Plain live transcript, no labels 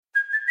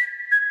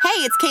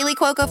Hey, it's Kaylee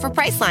Cuoco for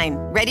Priceline.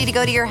 Ready to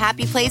go to your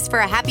happy place for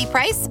a happy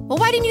price? Well,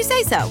 why didn't you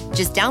say so?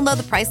 Just download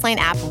the Priceline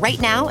app right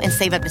now and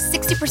save up to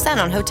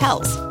 60% on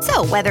hotels.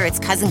 So whether it's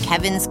Cousin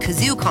Kevin's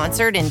Kazoo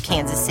Concert in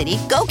Kansas City,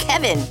 go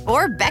Kevin,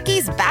 or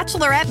Becky's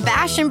Bachelorette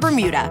Bash in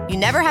Bermuda, you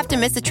never have to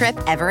miss a trip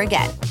ever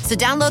again. So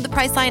download the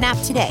Priceline app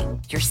today.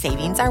 Your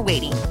savings are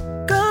waiting.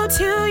 Go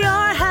to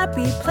your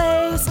happy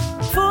place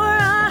for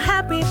a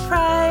happy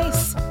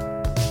price.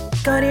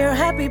 Go to your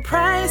happy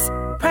price,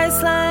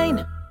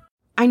 Priceline.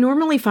 I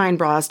normally find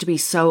bras to be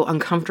so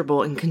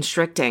uncomfortable and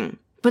constricting,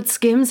 but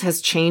Skims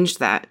has changed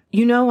that.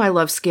 You know I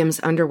love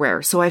Skims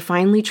underwear, so I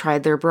finally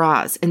tried their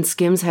bras, and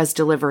Skims has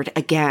delivered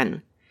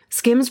again.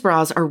 Skims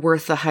bras are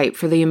worth the hype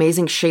for the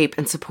amazing shape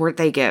and support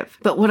they give,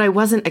 but what I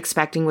wasn't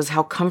expecting was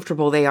how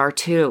comfortable they are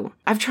too.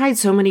 I've tried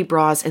so many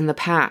bras in the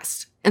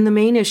past, and the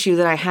main issue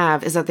that I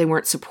have is that they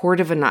weren't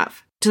supportive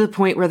enough, to the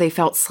point where they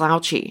felt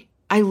slouchy.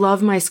 I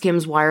love my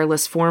Skims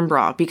wireless form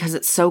bra because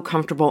it's so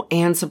comfortable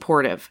and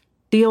supportive.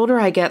 The older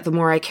I get, the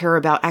more I care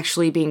about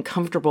actually being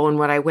comfortable in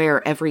what I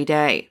wear every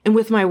day. And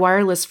with my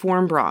wireless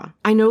form bra,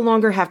 I no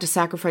longer have to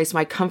sacrifice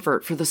my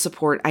comfort for the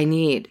support I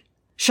need.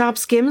 Shop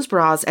Skims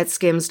bras at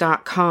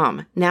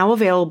skims.com, now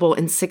available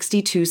in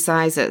 62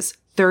 sizes,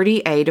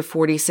 30A to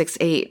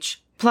 46H.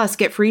 Plus,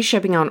 get free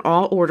shipping on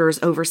all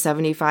orders over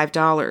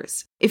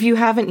 $75. If you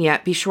haven't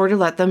yet, be sure to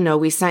let them know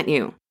we sent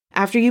you.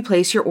 After you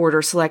place your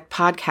order, select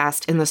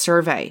podcast in the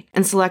survey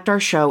and select our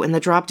show in the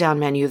drop-down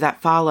menu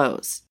that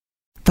follows.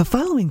 The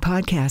following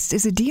podcast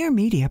is a Dear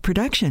Media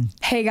production.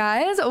 Hey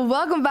guys,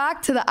 welcome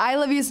back to the I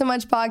Love You So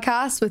Much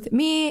podcast with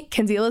me,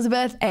 Kenzie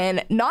Elizabeth,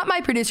 and not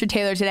my producer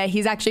Taylor today.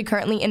 He's actually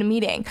currently in a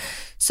meeting.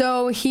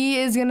 So he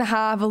is going to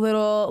have a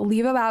little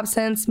leave of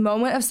absence,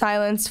 moment of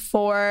silence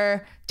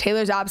for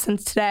Taylor's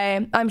absence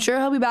today. I'm sure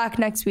he'll be back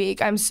next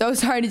week. I'm so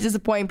sorry to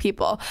disappoint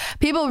people.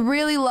 People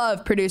really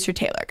love producer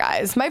Taylor,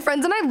 guys. My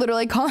friends and I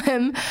literally call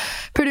him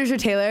producer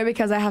Taylor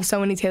because I have so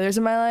many Taylors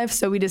in my life.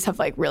 So we just have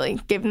really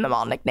given them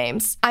all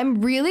nicknames.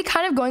 I'm really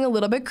kind of going a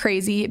little bit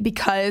crazy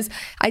because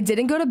I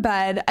didn't go to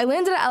bed. I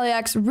landed at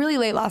LAX really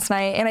late last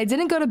night and I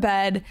didn't go to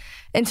bed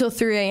until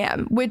 3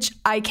 a.m., which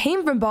I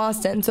came from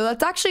Boston. So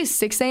that's actually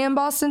 6 a.m.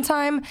 Boston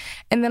time.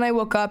 And then I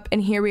woke up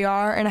and here we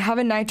are. And I have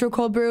a nitro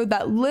cold brew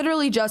that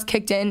literally just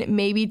kicked in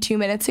maybe 2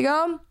 minutes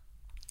ago.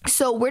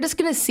 So we're just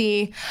going to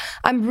see.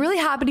 I'm really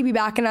happy to be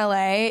back in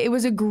LA. It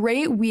was a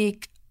great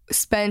week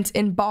spent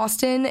in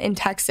Boston and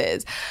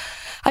Texas.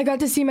 I got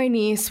to see my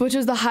niece, which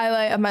is the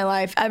highlight of my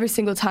life every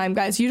single time,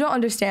 guys. You don't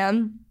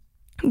understand.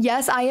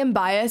 Yes, I am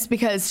biased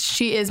because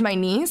she is my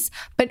niece,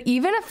 but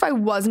even if I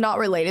was not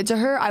related to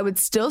her, I would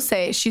still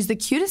say she's the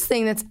cutest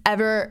thing that's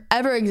ever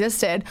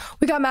existed.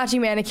 We got matching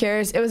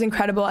manicures. It was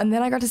incredible. And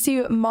then I got to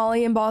see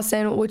Molly in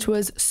Boston, which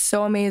was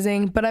so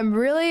amazing. But I'm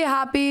really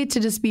happy to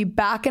just be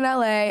back in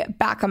LA,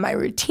 back on my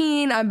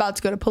routine. I'm about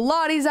to go to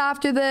Pilates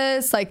after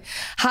this.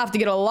 Have to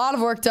get a lot of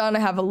work done. I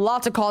have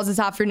lots of calls this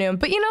afternoon,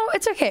 but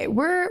it's okay.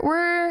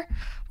 We're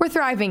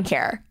thriving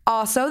here.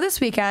 Also, this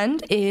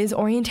weekend is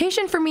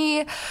orientation for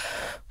me,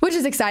 which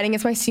is exciting.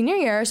 It's my senior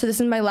year, so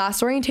this is my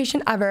last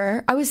orientation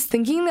ever. I was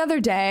thinking the other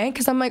day,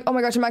 because I'm like, oh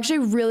my gosh, I'm actually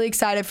really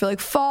excited for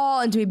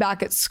fall and to be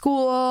back at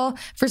school.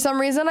 For some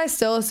reason, I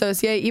still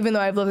associate, even though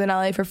I've lived in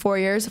LA for 4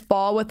 years,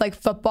 fall with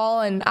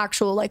football and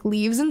actual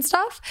leaves and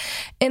stuff.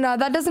 And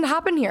that doesn't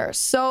happen here.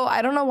 So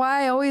I don't know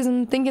why I always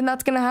am thinking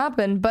that's going to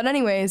happen. But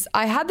anyways,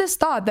 I had this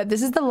thought that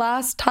this is the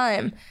last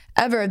time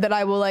ever that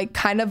I will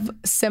kind of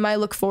semi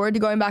look forward to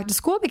going back to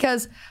school,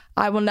 because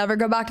I will never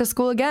go back to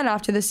school again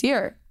after this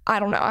year. I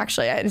don't know,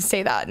 actually, I didn't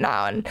say that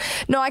now. And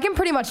no, I can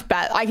pretty much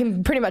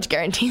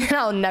guarantee that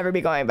I'll never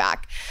be going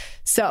back.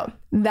 So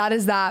that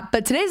is that.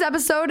 But today's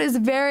episode is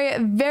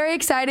very, very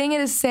exciting.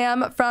 It is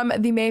Sam from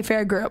the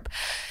Mayfair group.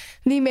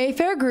 The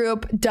Mayfair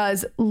group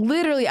does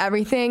literally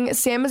everything.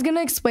 Sam is going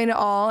to explain it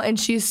all, and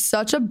she's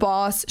such a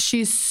boss.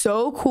 She's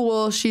so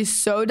cool. She's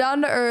so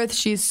down to earth.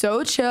 She's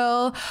so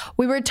chill.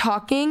 We were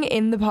talking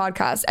in the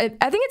podcast. I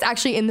think it's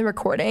actually in the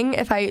recording,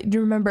 if I do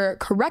remember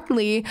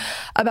correctly,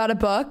 about a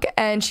book.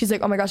 And she's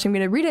like, oh my gosh, I'm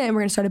going to read it and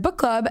we're going to start a book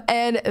club.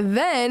 And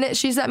then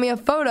she sent me a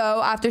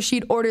photo after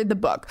she'd ordered the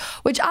book,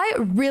 which I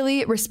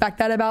really respect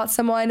that about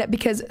someone,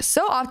 because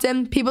so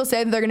often people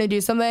say that they're going to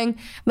do something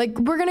we're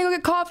going to go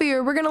get coffee,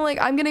 or we're going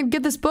to I'm going to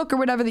get this book or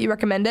whatever that you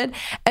recommended,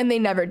 and they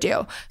never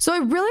do. So I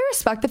really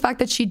respect the fact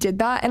that she did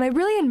that, and I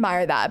really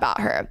admire that about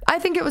her. I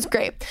think it was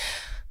great.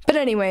 But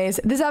anyways,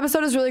 this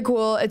episode is really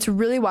cool. It's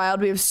really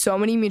wild. We have so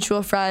many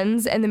mutual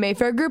friends, and the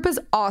Mayfair group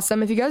is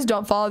awesome. If you guys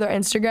don't follow their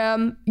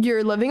Instagram,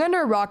 you're living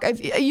under a rock.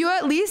 You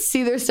at least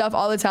see their stuff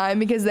all the time,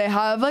 because they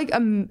have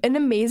an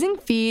amazing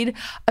feed,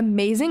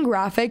 amazing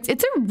graphics.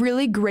 It's a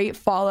really great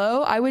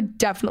follow. I would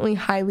definitely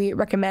highly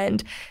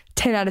recommend.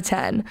 10 out of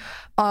 10.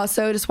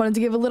 Also, just wanted to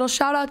give a little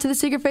shout out to the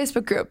secret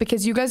Facebook group,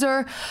 because you guys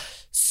are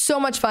So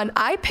much fun.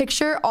 I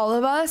picture all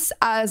of us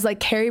as like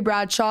Carrie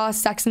Bradshaw,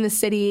 Sex in the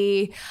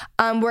City.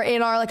 We're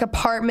in our like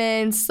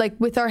apartments, like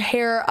with our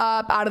hair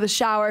up, out of the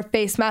shower,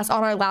 face mask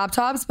on our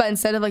laptops. But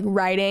instead of like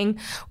writing,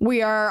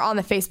 we are on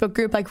the Facebook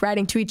group, like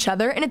writing to each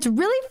other. And it's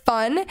really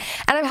fun. And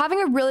I'm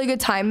having a really good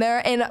time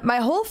there. And my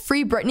whole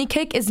Free Britney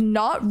kick is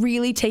not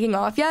really taking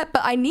off yet,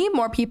 but I need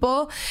more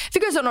people. If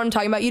you guys don't know what I'm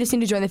talking about, you just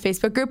need to join the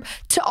Facebook group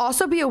to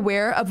also be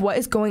aware of what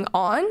is going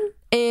on.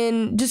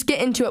 And just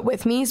get into it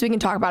with me so we can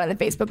talk about it in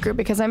the Facebook group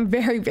because I'm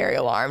very, very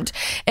alarmed.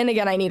 And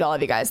again, I need all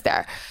of you guys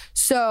there.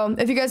 So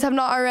if you guys have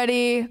not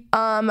already,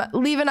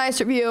 leave a nice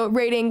review,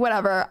 rating,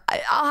 whatever.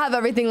 I'll have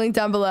everything linked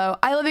down below.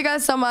 I love you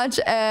guys so much,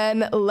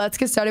 and let's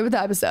get started with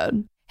the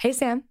episode. Hey,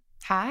 Sam.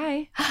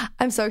 Hi.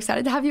 I'm so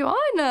excited to have you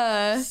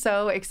on.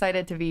 So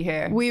excited to be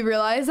here. We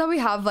realized that we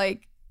have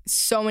like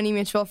so many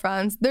mutual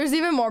friends. There's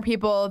even more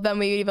people than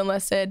we even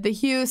listed. The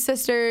Hughes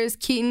sisters,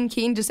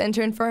 Keaton just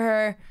interned for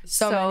her.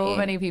 So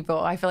many people.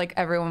 I feel like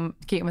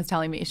Keaton was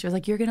telling me, she was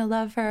like, you're gonna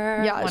love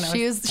her. Yeah,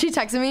 she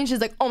texted me and she's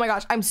like, oh my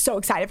gosh, I'm so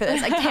excited for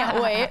this. I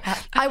can't wait.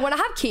 I want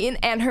to have Keaton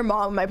and her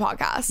mom on my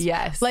podcast.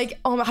 Yes. Like,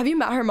 have you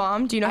met her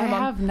mom? Do you know her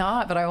mom? I have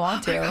not, but I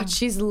want to. God,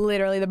 she's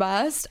literally the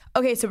best.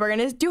 Okay, so we're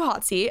gonna do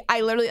hot seat.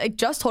 I literally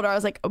just told her, I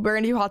was like, we're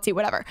gonna do hot seat,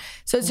 whatever.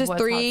 So it's just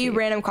What's 3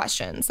 random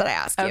questions that I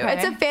ask you. Okay.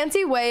 It's a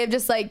fancy way of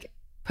just like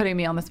putting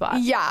me on the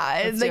spot. Yeah,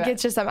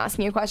 it's just I'm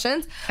asking you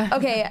questions.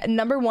 Okay,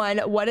 number 1,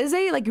 what is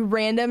a like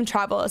random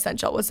travel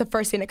essential? What's the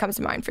first thing that comes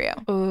to mind for you?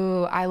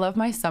 Ooh, I love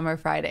my summer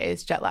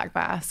Fridays jet lag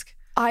mask.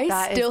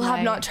 I still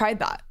have not tried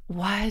that.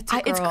 What?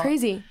 It's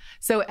crazy.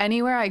 So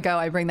anywhere I go,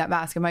 I bring that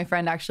mask, and my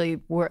friend actually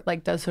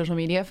does social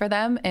media for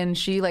them, and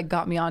she like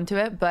got me onto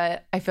it.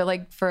 But I feel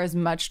like for as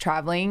much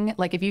traveling,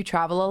 like if you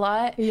travel a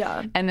lot,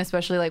 yeah, and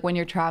especially like when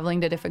you're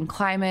traveling to different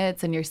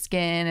climates and your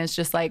skin is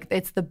just like,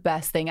 it's the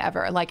best thing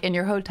ever. Like in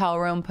your hotel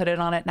room, put it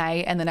on at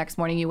night, and the next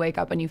morning you wake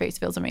up and your face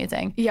feels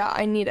amazing. Yeah,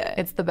 I need it.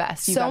 It's the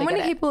best. So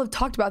many people have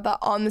talked about that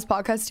on this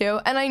podcast too,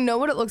 and I know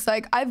what it looks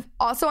like. I'm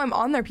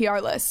on their PR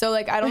list, so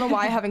like I don't know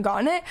why I haven't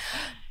gotten it.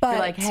 But you're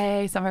like,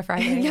 hey, Summer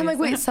Fridays. Yeah, I'm like,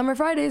 wait, Summer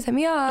Fridays, hit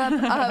me up.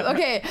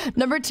 Okay,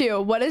 number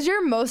 2, what is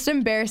your most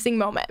embarrassing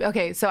moment?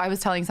 Okay, so I was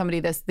telling somebody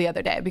this the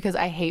other day because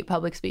I hate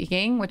public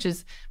speaking, which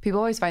is, people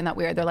always find that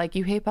weird. They're like,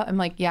 you hate I'm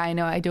like, yeah, I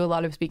know, I do a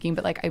lot of speaking,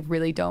 but like I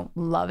really don't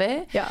love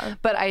it. Yeah.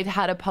 But I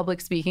had a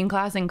public speaking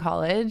class in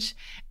college,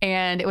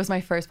 and it was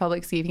my first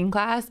public speaking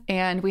class,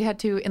 and we had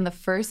to, in the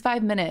first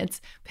 5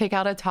 minutes, pick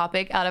out a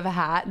topic out of a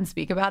hat and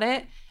speak about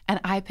it. And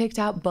I picked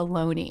out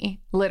bologna,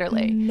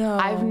 literally. No.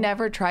 I've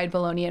never tried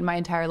bologna in my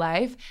entire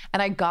life.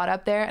 And I got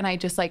up there and I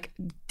just like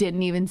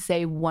didn't even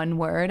say one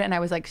word. And I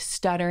was like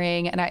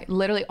stuttering. And I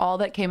literally, all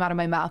that came out of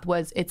my mouth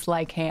was, it's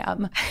like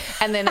ham.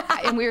 And then,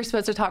 and we were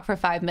supposed to talk for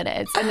 5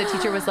 minutes. And the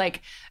teacher was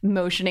like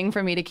motioning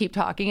for me to keep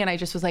talking. And I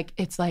just was like,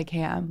 it's like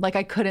ham. Like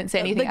I couldn't say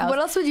anything else. What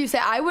else would you say?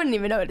 I wouldn't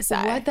even know what to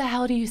say. What the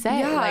hell do you say?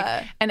 Yeah.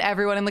 Like, and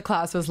everyone in the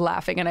class was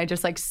laughing. And I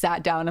just like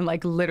sat down and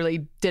like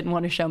literally didn't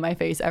want to show my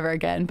face ever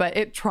again. But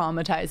it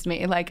traumatized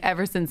me. Like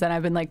ever since then,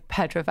 I've been like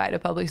petrified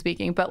of public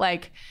speaking. But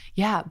like,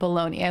 yeah,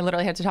 bologna. I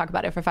literally had to talk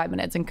about it for 5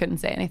 minutes and couldn't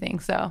say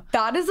anything. So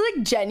that is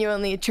like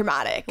genuinely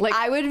traumatic. Like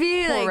I would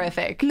be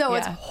horrific. Like, no,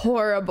 it's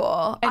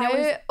horrible. And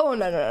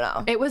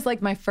no. It was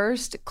like my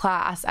first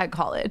class at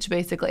college,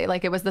 basically.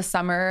 Like it was the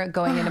summer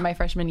going into my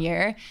freshman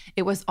year.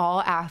 It was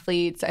all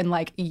athletes and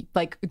like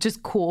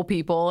just cool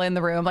people in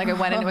the room. Like I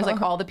went and it was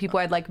like all the people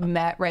I'd like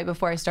met right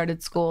before I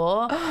started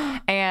school.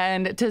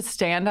 And to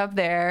stand up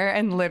there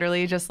and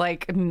literally just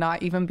like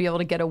not even be able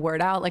to get a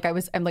word out. Like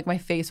I'm like, my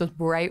face was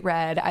bright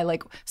red. I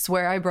like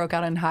swear I broke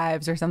out in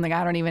hives or something.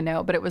 I don't even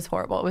know, but it was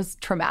horrible. It was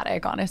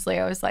traumatic, honestly.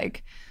 I was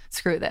like,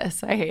 screw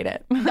this. I hate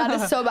it. That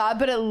is so bad,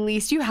 but at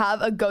least you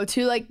have a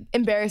go-to like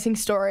embarrassing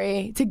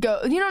story to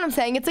go. You know what I'm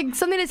saying? It's like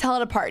something to tell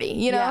at a party,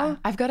 you know? Yeah,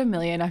 I've got a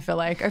million, I feel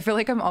like.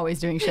 I'm always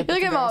doing shit. I feel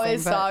like I'm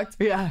always sucked.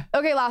 Yeah.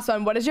 Okay, last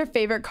one. What is your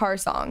favorite car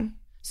song?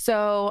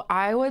 So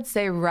I would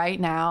say right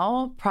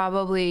now,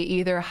 probably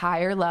either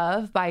Higher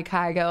Love by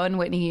Kygo and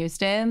Whitney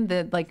Houston,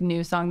 the like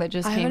new song that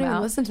just came out. I haven't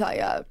even listened to that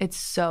yet. It's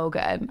so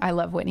good. I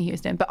love Whitney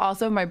Houston. But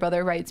also my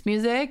brother writes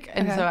music.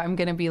 And so I'm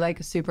going to be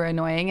like super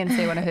annoying and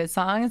say one of his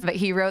songs. But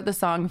he wrote the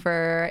song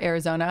for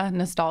Arizona,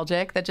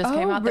 Nostalgic, that just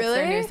came out. Really? That's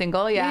their new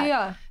single.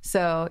 Yeah.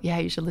 So yeah,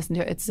 you should listen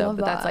to it. It's so,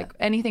 but that's like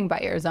anything by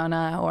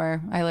Arizona,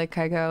 or I like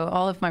Kygo,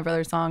 all of my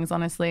brother's songs,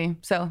 honestly.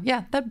 So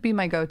yeah, that'd be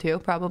my go-to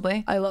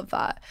probably. I love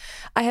that.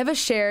 I have a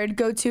shared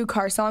go-to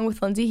car song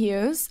with Lindsay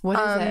Hughes. What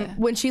is it?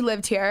 When she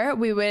lived here,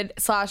 we would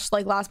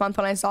like last month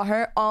when I saw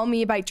her, All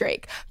Me by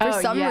Drake. For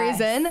some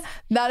reason,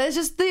 that is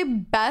just the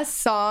best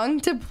song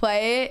to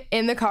play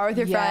in the car with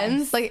your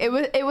friends. Like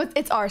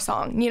it's our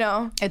song, you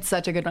know? It's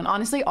such a good one.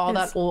 Honestly, all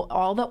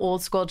the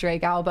old school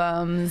Drake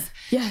albums.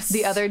 Yes.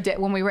 The other day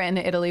when we were in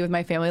Italy with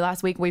my family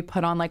last week, we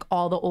put on like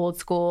all the old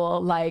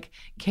school, like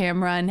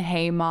Cameron,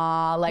 Hey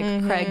Ma, like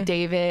Craig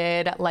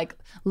David, like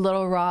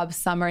Little Rob,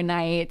 Summer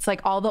Nights,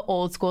 like all the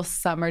old school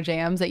summer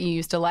jams that you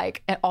used to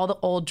like, and all the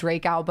old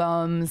Drake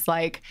albums,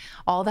 like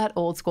all that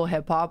old school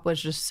hip hop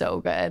was just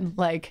so good.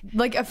 Like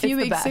a few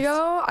weeks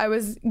ago, I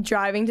was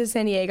driving to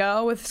San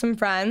Diego with some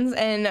friends,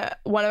 and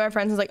one of our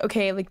friends was like,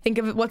 okay, like think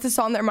of what's a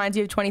song that reminds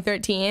you of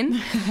 2013?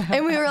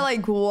 And we were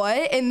like,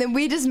 what? And then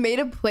we just made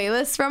a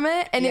playlist from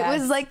it, and it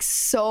was like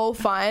so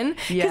fun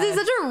because it's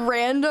such a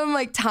random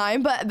like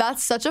time, but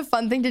that's such a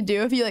fun thing to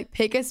do if you like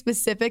pick a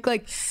specific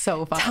like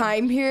so fun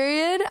time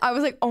period. I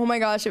was like, oh my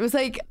gosh, it was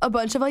like a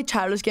bunch of like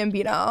Childish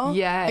Gambino,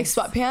 like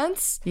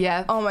sweatpants.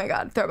 Oh my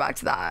god, throwback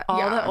to that.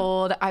 All the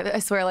old, I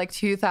swear, like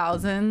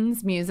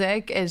 2000s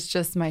music is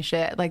just my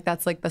shit. Like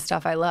that's like the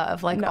stuff I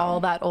love. Like all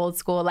that old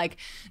school, like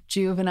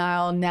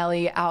Juvenile,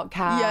 Nelly,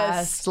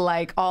 Outkast,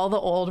 like all the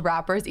old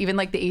rappers, even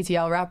like the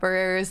ATL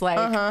rappers,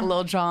 like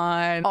Lil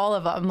Jon, all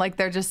of them. Like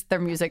their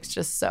music's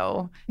just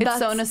so, it's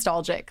so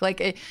nostalgic.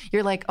 Like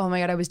you're like, oh my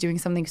god, I was doing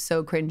something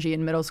so cringy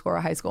in middle school or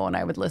high school and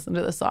I would listen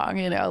to the song,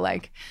 you know,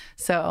 like,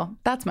 so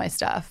that's my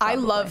stuff.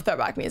 Probably. I love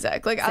throwback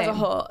music, like as a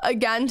whole.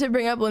 Again, to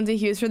bring up Lindsay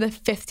Hughes for the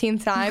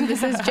 15th time,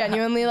 this is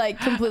genuinely like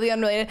completely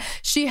unrelated.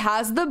 She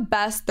has the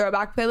best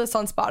throwback playlist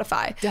on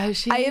Spotify. Does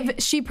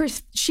she?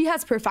 She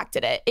has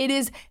perfected it. It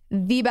is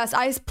the best.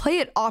 I play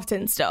it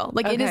often still.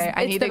 Like it is.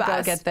 I need to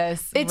go get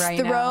this. It's right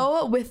throw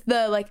now. With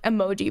the like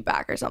emoji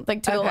back or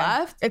something to the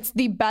left. It's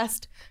the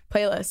best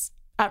playlist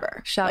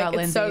ever. Shout out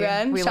Lindsay. It's so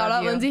good. Shout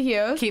out Lindsay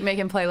Hughes. Keep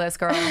making playlists,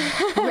 girl.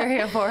 We're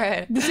here for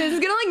it. This is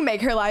gonna like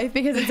make her life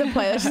because it's a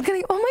playlist. She's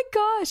gonna, oh my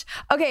gosh.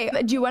 Okay,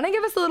 do you want to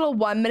give us a little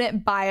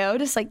 1-minute bio?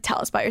 Just like tell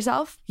us about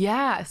yourself.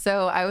 Yeah.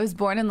 So I was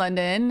born in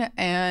London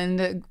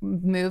and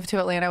moved to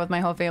Atlanta with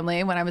my whole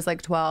family when I was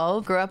like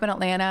 12. Grew up in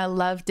Atlanta,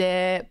 loved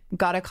it,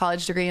 got a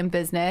college degree in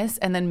business,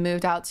 and then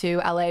moved out to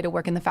LA to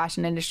work in the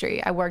fashion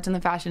industry. I worked in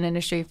the fashion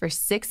industry for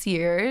 6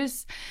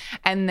 years,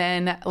 and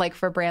then like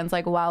for brands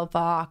like Wild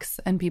Fox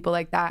and people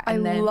like that.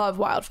 And I love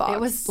Wild Fox. It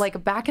was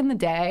like back in the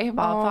day,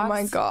 Wild Fox. Oh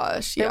my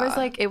gosh. Yeah. It was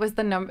like, it was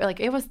the number, like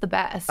it was the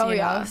best. Oh, you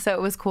know? yeah. So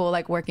it was cool,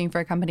 like working for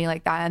a company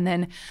like that. And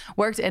then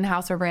worked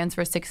in-house for brands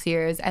for 6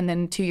 years. And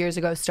then 2 years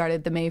ago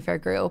started the Mayfair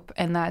group.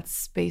 And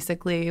that's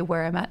basically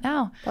where I'm at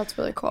now. That's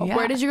really cool. Yeah.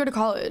 Where did you go to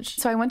college?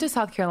 So I went to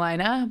South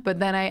Carolina, but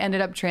then I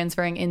ended up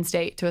transferring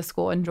in-state to a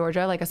school in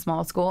Georgia, like a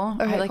small school.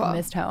 Okay, I like cool.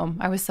 missed home.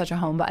 I was such a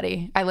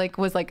homebody. I like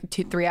was like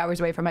 2-3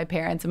 hours away from my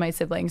parents and my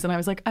siblings. And I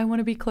was like, I want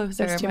to be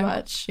closer. That's too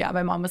much. Yeah.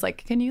 My mom was like,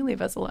 can you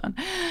leave us alone?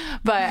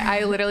 But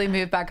I literally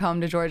moved back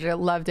home to Georgia,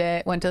 loved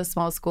it, went to a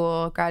small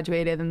school,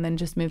 graduated, and then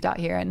just moved out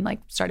here and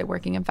like started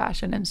working in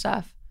fashion and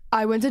stuff.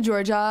 I went to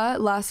Georgia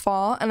last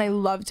fall and I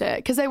loved it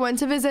because I went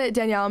to visit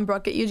Danielle and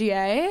Brooke at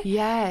UGA.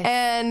 Yes.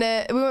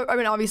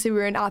 And obviously we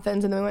were in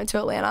Athens and then we went to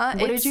Atlanta.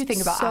 What did you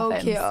think about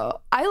Athens? So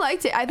cute. I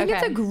liked it. I think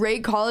it's a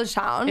great college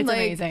town. It's like,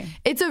 amazing.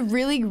 It's a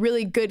really,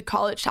 really good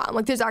college town.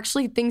 Like there's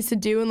actually things to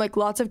do and like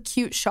lots of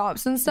cute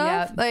shops and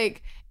stuff. Yep.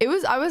 Like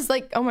I was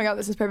like, oh my God,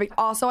 this is perfect.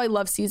 Also, I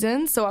love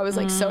seasons. So I was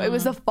like, it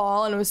was the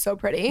fall and it was so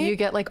pretty. You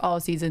get like all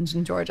seasons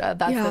in Georgia.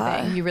 That's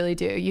the thing. You really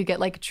do. You get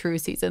like true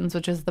seasons,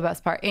 which is the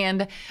best part.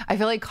 And I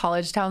feel like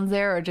college towns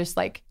there are just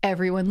like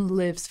everyone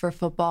lives for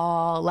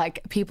football.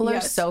 Like people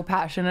are so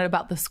passionate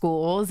about the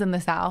schools in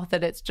the South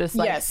that it's just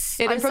like,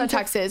 I'm from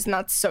Texas and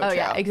that's so true.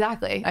 Yeah,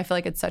 exactly. I feel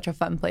like it's such a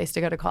fun place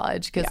to go to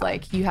college because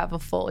like you have a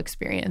full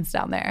experience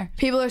down there.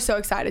 People are so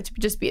excited to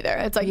just be there.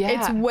 It's like,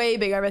 it's way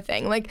bigger of a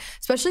thing. Like,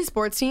 especially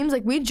sports teams,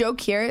 like we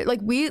joke here, like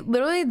we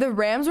literally, the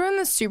Rams were in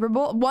the Super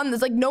Bowl.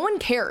 That's like, no one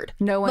cared.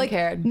 No one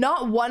cared.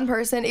 Not one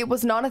person. It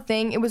was not a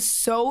thing. It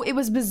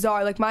was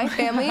bizarre. Like my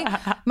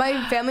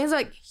family's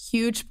like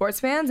huge sports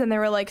fans and they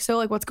were like, so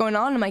like what's going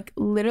on? I'm like,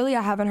 literally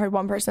I haven't heard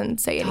one person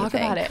say anything. Talk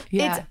about it.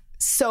 Yeah.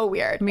 It's so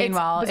weird.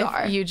 Meanwhile, it's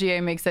bizarre. if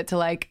UGA makes it to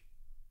like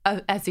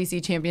a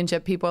SEC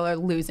championship, people are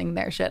losing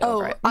their shit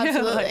over it.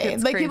 Absolutely.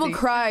 like people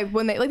cried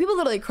when people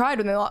literally cried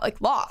when they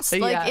lost.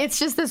 Like it's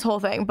just this whole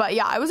thing. But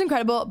yeah, it was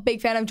incredible.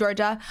 Big fan of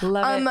Georgia.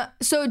 Love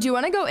it. So do you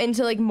want to go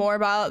into like more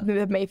about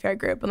the Mayfair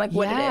group and like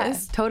what it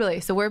is?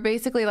 Totally. So we're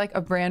basically like a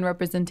brand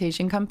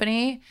representation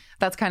company.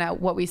 That's kind of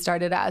what we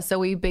started as. So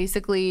we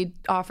basically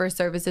offer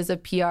services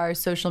of PR,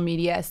 social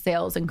media,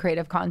 sales, and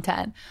creative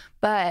content.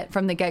 But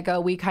from the get-go,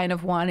 we kind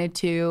of wanted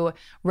to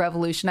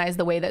revolutionize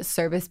the way that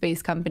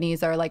service-based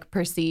companies are like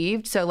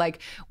perceived. So like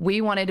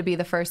we wanted to be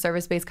the first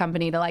service-based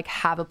company to like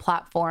have a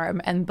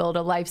platform and build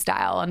a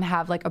lifestyle and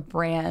have like a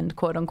brand,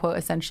 quote unquote,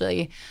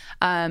 essentially.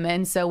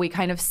 And so we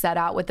kind of set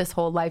out with this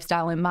whole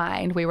lifestyle in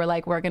mind. We were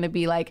like, we're going to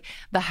be like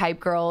the hype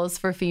girls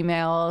for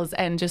females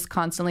and just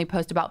constantly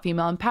post about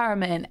female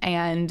empowerment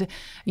and,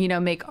 you know,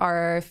 make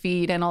our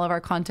feed and all of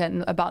our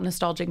content about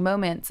nostalgic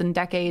moments and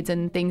decades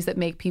and things that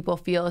make people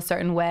feel a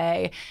certain way.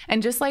 day,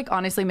 and just like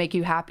honestly make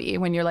you happy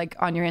when you're like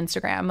on your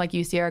Instagram, like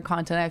you see our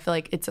content. I feel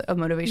like it's a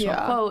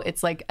motivational quote.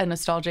 It's like a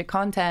nostalgic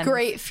content.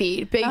 Great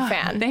feed. Big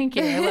fan. Thank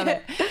you. I love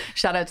it.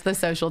 Shout out to the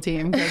social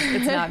team because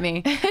it's not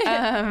me.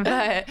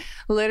 But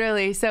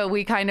literally, so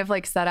we kind of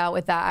like set out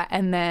with that.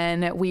 And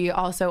then we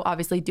also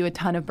obviously do a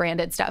ton of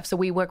branded stuff. So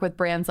we work with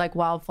brands like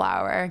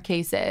Wildflower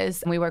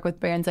Cases. And we work with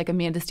brands like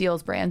Amanda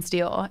Steele's brand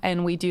Steele.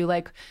 And we do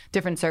like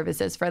different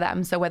services for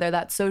them. So whether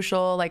that's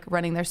social, like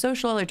running their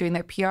social or doing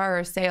their PR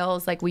or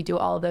sales, like we do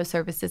all of those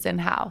services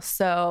in-house.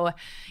 So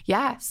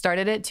yeah,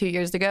 started it 2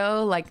 years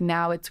ago. Like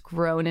now it's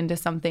grown into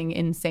something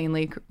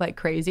insanely like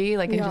crazy.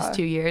 Like in just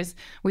 2 years,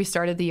 we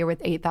started the year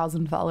with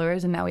 8,000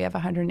 followers and now we have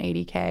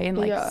 180K in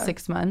like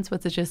 6 months,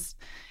 which is just,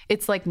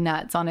 it's like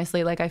nuts,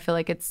 honestly. Like I feel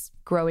like it's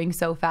growing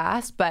so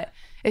fast, but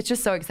it's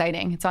just so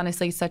exciting. It's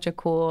honestly such a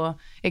cool,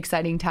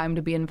 exciting time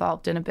to be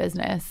involved in a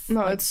business.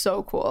 No, it's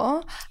so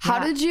cool. How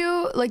did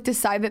you like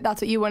decide that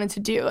that's what you wanted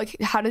to do? Like,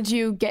 how did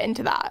you get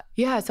into that?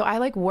 Yeah, so I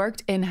like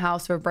worked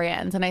in-house for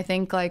brands, and I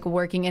think like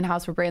working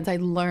in-house for brands, I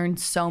learned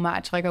so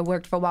much. Like I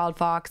worked for Wild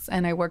Fox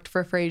and I worked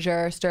for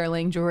Fraser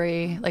Sterling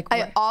Jewelry. Like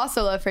I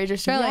also love Fraser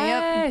Sterling.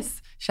 Yes.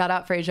 Yep. Shout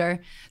out Fraser.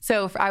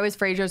 So I was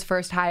Fraser's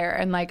first hire,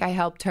 and like I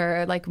helped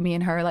her, like me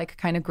and her like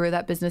kind of grew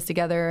that business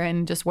together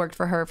and just worked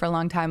for her for a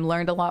long time,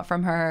 learned a lot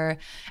from her,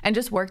 and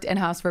just worked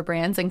in-house for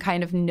brands and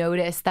kind of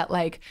noticed that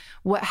like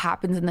what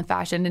happens in the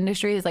fashion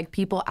industry is like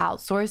people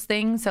outsource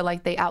things. So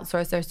like they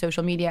outsource their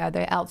social media,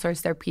 they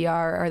outsource their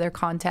PR or their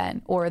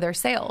content or their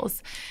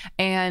sales.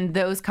 And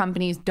those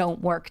companies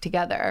don't work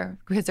together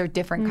because they're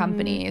different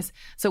companies.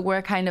 So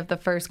we're kind of the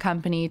first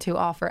company to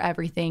offer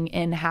everything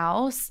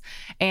in-house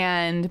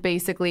and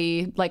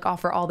basically like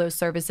offer all those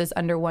services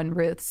under one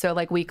roof. So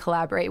like we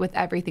collaborate with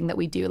everything that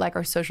we do. Like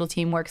our social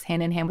team works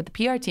hand in hand with the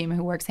PR team,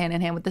 who works hand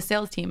in hand with the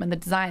sales team and the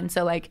design.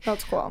 So like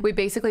that's cool. We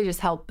basically just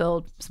help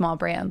build small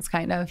brands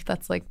kind of.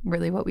 That's like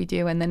really what we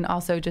do. And then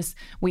also just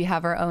we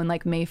have our own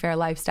like Mayfair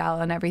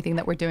lifestyle and everything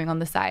that we're doing on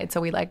the side.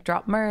 So we like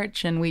drop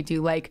merch and we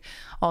do like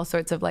all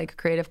sorts of like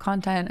creative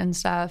content and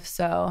stuff.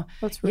 So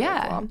that's really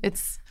cool.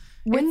 It's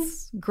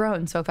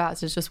grown so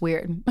fast. It's just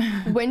weird.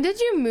 When did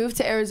you move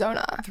to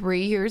Arizona?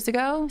 3 years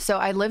ago. So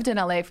I lived in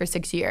LA for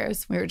 6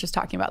 years. We were just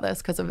talking about this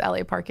because of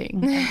LA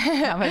parking,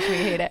 how much we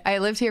hate it. I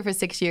lived here for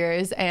 6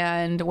 years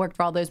and worked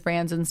for all those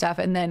brands and stuff.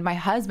 And then my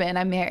husband,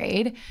 I'm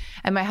married,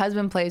 and my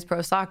husband plays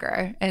pro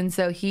soccer. And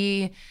so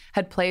he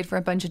had played for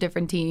a bunch of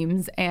different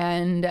teams.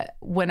 And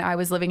when I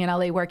was living in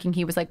LA working,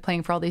 he was like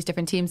playing for all these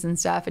different teams and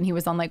stuff. And he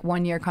was on like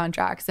 1 year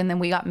contracts. And then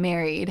we got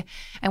married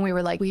and we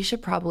were like, we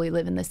should probably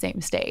live in the same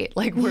state.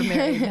 Like we're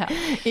married now.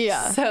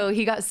 Yeah. So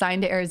he got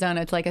signed to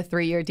Arizona to like a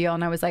 3-year deal.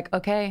 And I was like,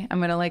 okay, I'm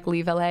going to like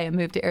leave LA and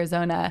move to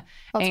Arizona.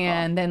 That's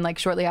and cool. Then like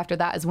shortly after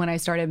that is when I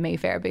started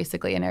Mayfair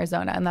basically in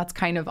Arizona. And that's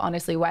kind of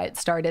honestly why it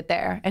started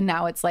there. And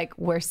now it's like,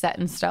 we're set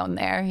in stone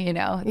there, you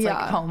know, it's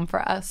like home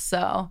for us.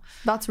 So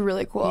that's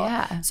really cool.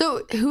 Yeah.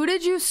 So who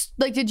did you,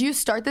 like, did you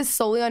start this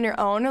solely on your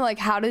own? Or like,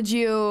 how did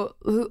you,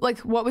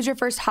 what was your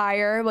first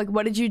hire? Like,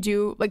 what did you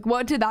do? Like,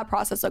 what did that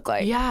process look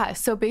like? Yeah.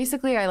 So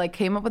basically I like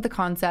came up with the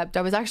concept.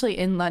 I was actually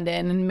in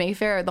London, and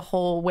Mayfair, the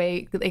whole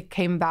way it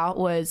came about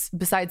was,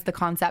 besides the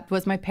concept,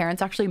 was my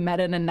parents actually met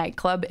in a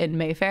nightclub in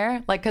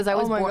Mayfair. Like, cause I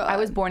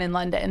was born in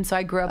London. So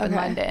I grew up in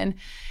London,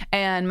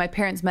 and my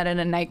parents met in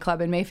a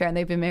nightclub in Mayfair, and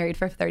they've been married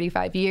for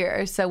 35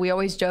 years. So we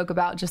always joke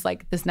about just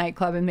like this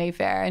nightclub in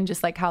Mayfair and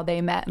just like how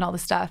they met and all the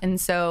stuff. And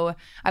so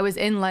I was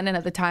in London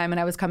at the time, and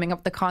I was coming up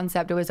with the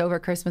concept. It was over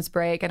Christmas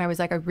break, and I was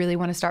like, I really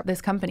want to start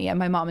this company. And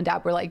my mom and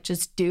dad were like,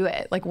 just do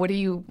it. Like,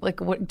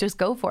 just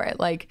go for it.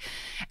 Like,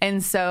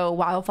 and so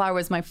Wildflower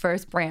was my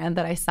first brand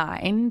that I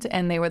signed,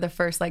 and they were the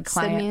first like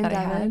client that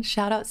I had.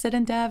 Shout out Sid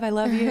and Dev, I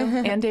love you.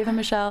 And Dave and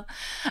Michelle.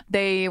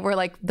 They were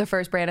like the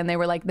first brand, and they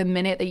were like, the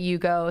minute that you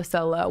go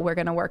solo, we're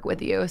going to work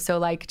with you. So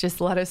like, just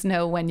let us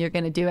know when you're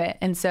going to do it.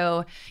 And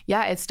so,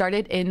 yeah, it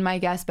started in my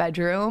guest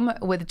bedroom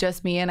with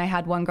just me. And I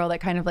had one girl that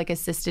kind of like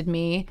assisted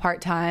me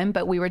part-time,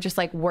 but we were just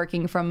like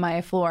working from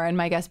my floor in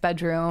my guest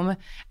bedroom.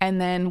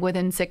 And then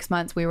within 6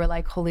 months, we were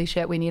like, holy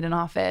shit, we need an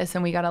office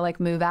and we got to like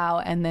move out.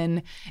 And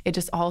then it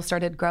just all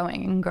started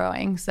growing and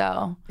growing.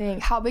 So dang.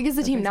 How big is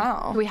the team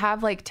now? We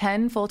have like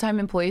 10 full-time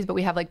employees, but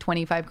we have like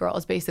 25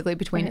 girls basically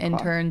between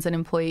interns and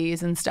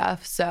employees and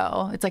stuff.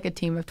 So it's like a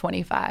team of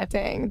 25.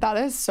 Dang, that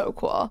is so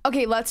cool.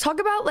 Okay, let's talk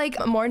about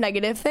like more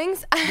negative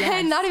things.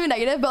 Yes. Not even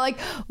negative, but like,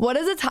 what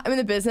is a time in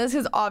the business?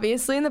 Because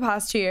obviously in the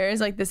past 2 years,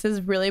 like this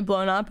has really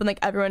blown up, and like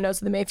everyone knows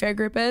who the Mayfair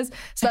group is,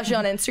 especially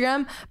on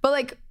Instagram. But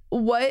like,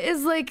 what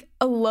is like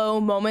a low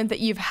moment that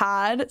you've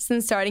had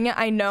since starting it?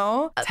 I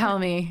know. Tell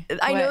me.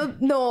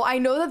 I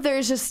know that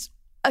there's just,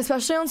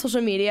 especially on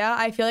social media,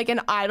 I feel like,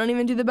 and I don't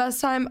even do the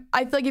best time.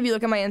 I feel like if you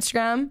look at my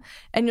Instagram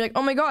and you're like,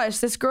 oh my gosh,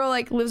 this girl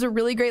like lives a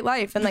really great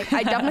life. And like,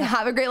 I definitely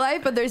have a great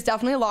life, but there's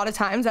definitely a lot of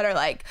times that are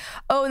like,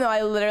 oh no,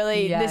 I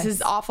literally, this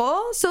is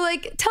awful. So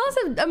like, tell us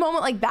a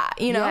moment like that,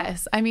 you know?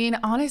 Yes. I mean,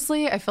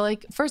 honestly, I feel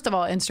like, first of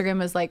all,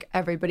 Instagram is like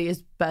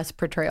everybody's best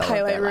portrayal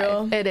highlight of their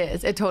reel. life. It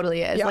is. It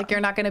totally is. Yeah. Like,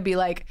 you're not going to be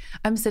like,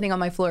 I'm sitting on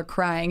my floor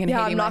crying and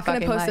hating my fucking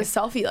life. I'm not going to post a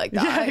selfie like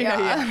that.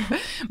 Yeah.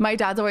 My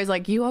dad's always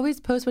like, you always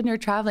post when you're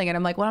traveling. And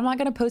I'm like, well, I'm not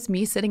going to post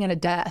me sitting at a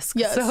desk.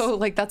 Yes. So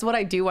like, that's what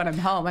I do when I'm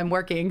home. I'm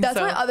working. That's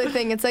so. my other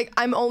thing. It's like,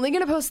 I'm only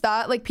going to post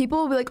that. Like, people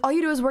will be like, all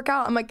you do is work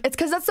out. I'm like, it's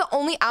because that's the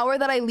only hour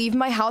that I leave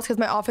my house, because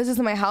my office is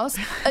in my house,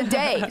 a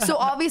day. So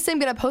obviously I'm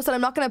going to post it.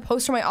 I'm not going to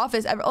post from my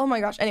office ever. Oh my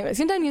gosh. Anyways,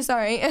 continue.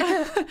 Sorry.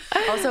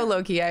 Also,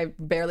 low-key, I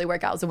barely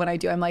work out. So when I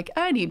do, I'm like,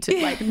 I need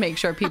to like make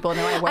sure people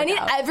know I work out. I need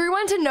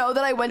everyone to know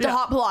that I went to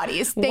Hot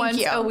Pilates. Thank you.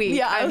 Once a week.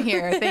 Yeah. I'm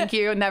here. Thank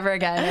you. Never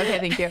again. Okay,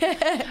 thank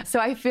you. So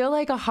I feel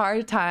like a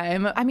hard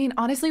time. I mean,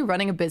 honestly,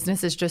 running a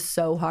business is just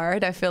so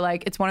hard. I feel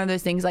like it's one of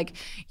those things like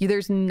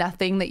there's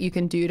nothing that you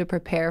can do to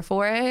prepare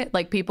for it.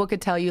 Like, people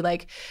could tell you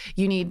like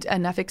you need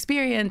enough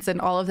experience,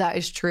 and all of that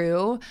is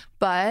true.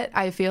 But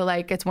I feel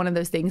like it's one of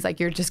those things like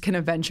you're just going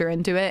to venture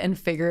into it and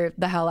figure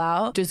the hell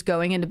out. Just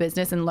going into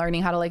business and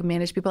learning how to like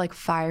manage people, like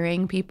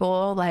firing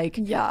people. Like,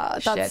 Yeah,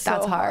 shit, that's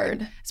so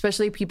hard.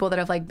 Especially people that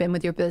have like been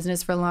with your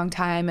business for a long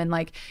time, and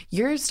like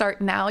you're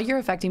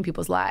affecting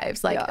people's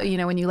lives. Like, Yeah. you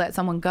know, when you let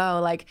someone go,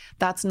 like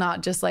that's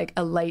not just like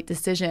a light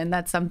decision.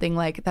 That's something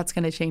like that's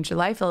going to change your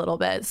life a little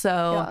bit.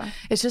 So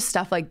it's just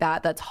stuff like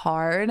that that's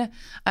hard.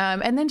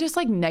 And then just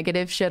like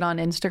negative shit on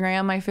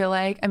Instagram, I feel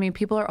like. I mean,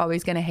 people are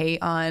always going to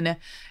hate on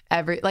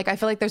I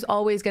feel like there's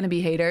always going to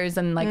be haters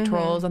and like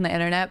trolls on the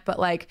internet, but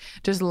like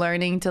just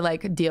learning to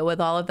like deal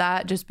with all of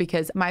that, just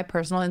because my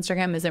personal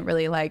Instagram isn't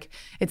really like,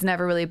 it's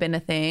never really been a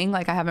thing.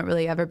 Like, I haven't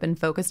really ever been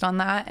focused on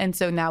that. And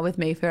so now with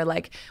Mayfair,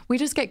 like we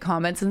just get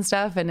comments and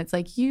stuff, and it's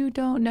like, you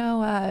don't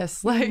know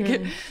us.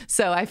 Like,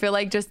 so I feel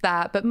like just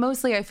that, but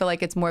mostly I feel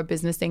like it's more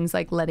business things,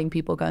 like letting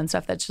people go and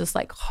stuff that's just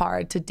like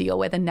hard to deal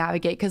with and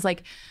navigate. Cause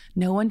like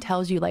no one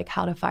tells you like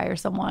how to fire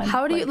someone.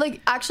 How do you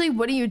actually,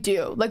 what do you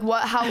do? Like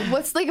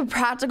what's like a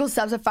practical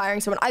steps of firing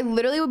someone? I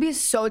literally would be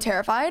so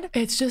terrified.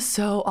 It's just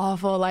so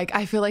awful. Like,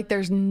 I feel like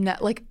there's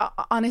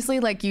honestly,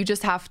 like you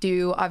just have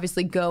to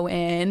obviously go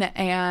in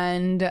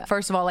and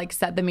first of all, like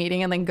set the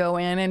meeting, and then go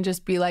in and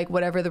just be like,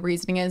 whatever the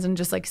reasoning is, and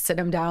just like sit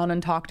him down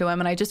and talk to him.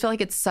 And I just feel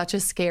like it's such a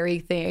scary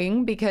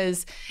thing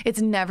because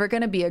it's never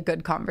going to be a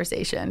good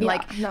conversation.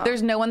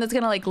 There's no one that's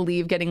going to like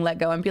leave getting let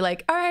go and be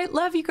like, all right,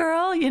 love you,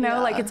 girl. You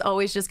know, like it's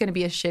always just going to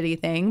be a shitty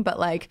thing. But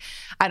like,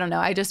 I don't know.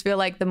 I just feel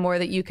like the more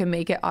that you can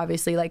make it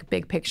obviously like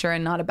big picture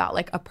and not about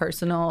like a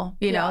personal,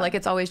 you know, like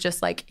it's always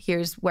just like,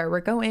 here's where we're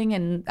going,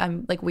 and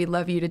I'm like, we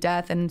love you to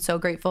death and so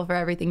grateful for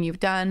everything you've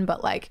done,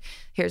 but like,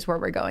 here's where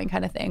we're going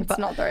kind of thing. It's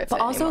not the right fit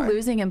but also anymore.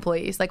 Losing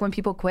employees, like when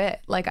people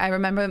quit. Like, I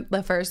remember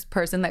the first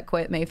person that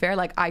quit Mayfair,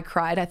 like I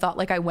cried. I thought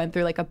like I went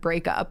through like a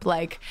breakup.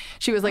 Like,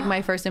 she was like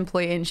my first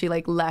employee, and she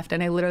like left,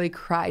 and I literally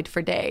cried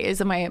for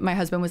days. And my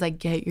husband was like,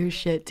 get your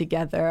shit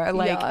together.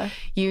 Like,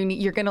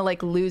 you're gonna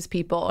like lose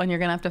people, and you're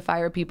gonna have to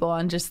fire people,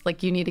 and just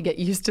like you need to get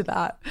used to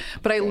that.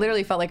 But I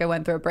literally felt like I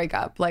went through a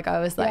breakup. Like, I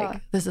was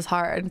like, this is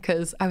hard,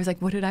 because I was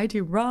like, what did I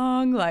do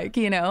wrong? Like,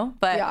 you know,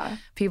 but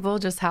people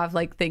just have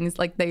like things,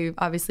 like they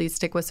obviously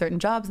stick with certain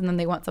jobs and then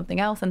they want something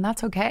else, and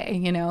that's okay,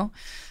 you know?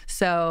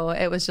 So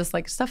it was just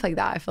like stuff like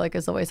that I feel like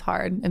is always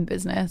hard in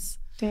business.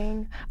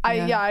 Dang.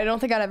 I don't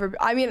think I'd ever,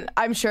 I mean,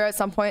 I'm sure at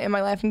some point in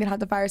my life I'm gonna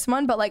have to fire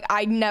someone, but like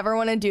I never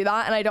want to do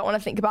that, and I don't want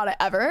to think about it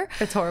ever.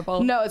 It's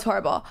horrible. No, it's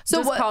horrible.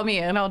 So just call me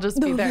and I'll just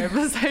be there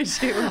beside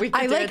you. We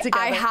can do it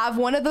together. I have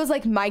one of those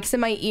like mics in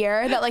my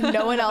ear that like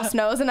no one else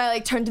knows, and I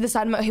like turn to the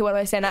side and I'm like, hey, what do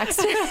I say next?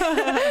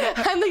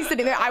 I'm like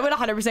sitting there. I would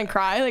 100%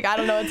 cry. Like, I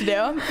don't know what to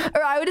do.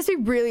 Or I would just be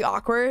really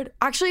awkward.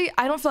 Actually,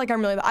 I don't feel like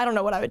I don't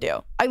know what I would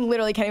do. I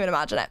literally can't even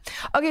imagine it.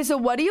 Okay, so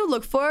what do you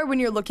look for when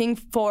you're looking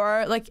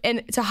for like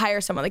to hire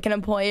someone, like an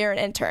employee or an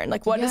intern?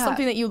 Like, what is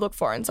something that you look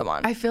for in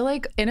someone? I feel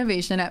like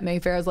innovation at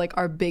Mayfair is like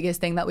our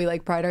biggest thing that we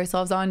like pride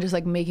ourselves on, just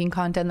like making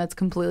content that's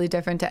completely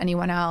different to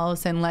anyone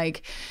else, and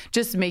like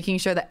just making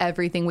sure that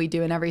everything we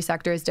do in every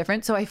sector is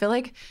different. So I feel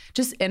like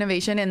just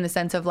innovation in the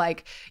sense of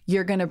like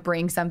you're gonna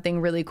bring something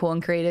really cool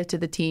and creative to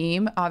the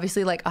team.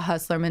 Obviously, like a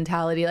hustler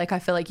mentality. Like, I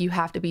feel like you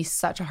have to be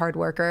such a hard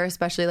worker,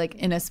 especially like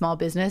in a small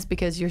business,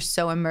 because you're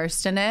so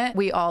immersed in it.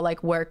 We all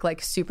like work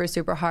like super,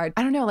 super hard.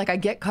 I don't know, like I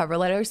get cover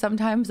letters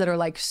sometimes that are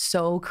like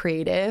so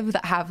creative,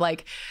 that have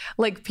like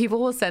people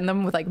will send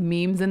them with like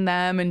memes in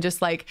them, and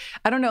just like,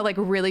 I don't know, like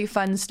really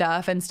fun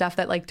stuff, and stuff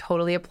that like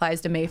totally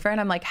applies to Mayfair. And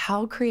I'm like,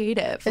 how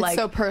creative. It's like,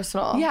 so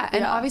personal. Yeah.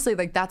 And obviously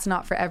like that's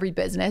not for every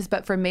business,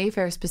 but for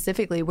Mayfair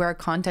specifically, we're a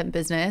content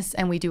business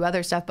and we do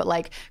other stuff, but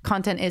like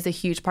content is a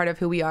huge part of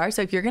who we are.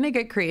 So if you're going to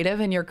get creative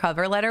in your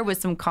cover letter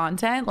with some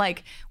content,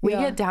 like we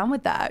get down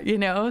with that, you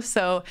know?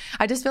 So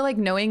I just feel like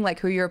knowing like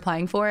who you're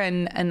applying for,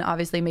 and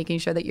obviously making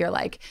sure that you're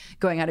like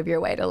going out of your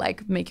way to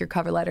like make your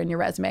cover letter and your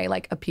resume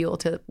like appeal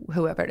to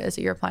whoever it is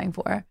that you're applying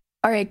for.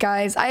 All right,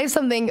 guys, I have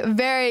something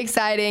very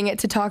exciting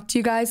to talk to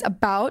you guys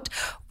about,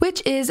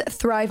 which is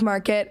Thrive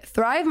Market.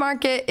 Thrive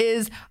Market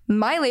is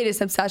my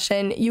latest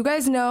obsession. You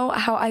guys know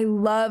how I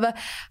love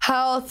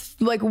health,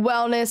 like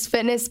wellness,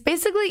 fitness,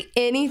 basically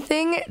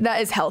anything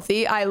that is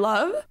healthy, I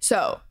love.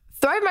 So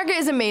Thrive Market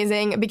is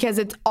amazing because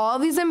it's all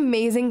these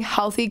amazing,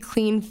 healthy,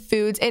 clean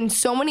foods and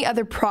so many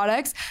other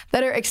products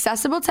that are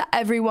accessible to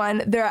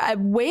everyone. They're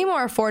way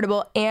more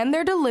affordable and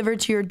they're delivered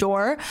to your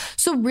door.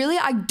 So really,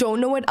 I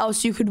don't know what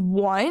else you could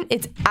want.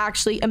 It's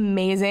actually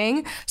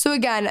amazing. So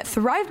again,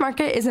 Thrive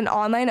Market is an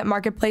online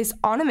marketplace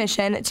on a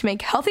mission to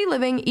make healthy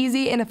living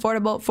easy and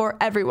affordable for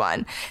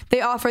everyone.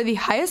 They offer the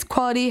highest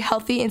quality,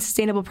 healthy, and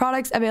sustainable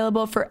products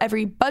available for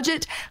every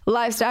budget,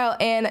 lifestyle,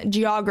 and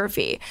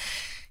geography.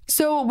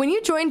 So when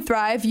you join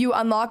Thrive, you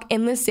unlock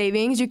endless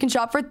savings. You can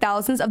shop for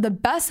thousands of the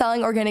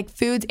best-selling organic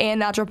foods and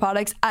natural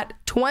products at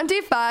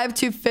 25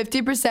 to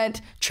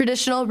 50%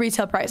 traditional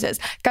retail prices.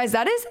 Guys,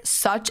 that is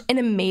such an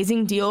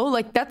amazing deal.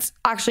 Like, that's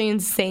actually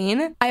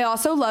insane. I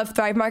also love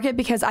Thrive Market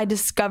because I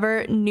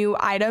discover new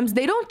items.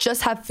 They don't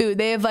just have food.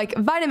 They have like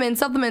vitamins,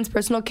 supplements,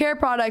 personal care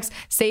products,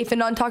 safe and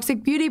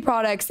non-toxic beauty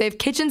products. They have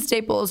kitchen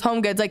staples, home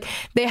goods. Like,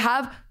 they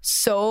have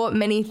so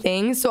many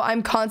things. So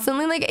I'm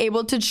constantly like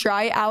able to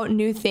try out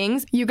new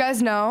things. You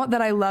guys know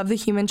that I love the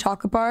human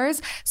chocolate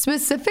bars.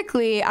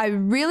 Specifically, I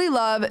really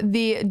love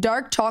the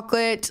dark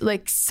chocolate,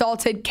 like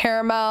salted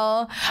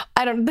caramel.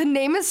 The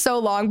name is so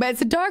long, but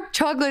it's a dark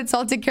chocolate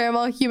salted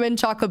caramel human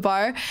chocolate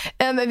bar.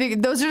 And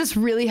those are just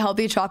really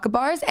healthy chocolate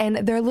bars.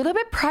 And they're a little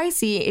bit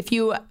pricey if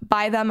you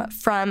buy them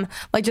from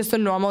like just the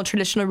normal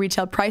traditional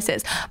retail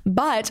prices.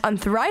 But on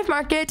Thrive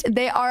Market,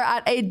 they are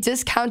at a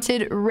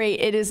discounted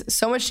rate. It is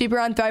so much cheaper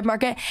on Thrive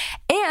Market,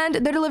 and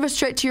they're delivered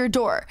straight to your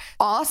door.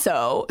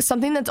 Also,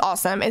 something that's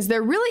awesome is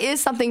there really is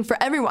something for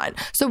everyone.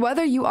 So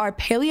whether you are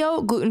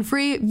paleo,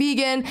 gluten-free,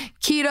 vegan,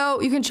 keto,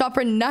 you can shop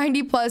for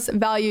 90 plus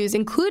values,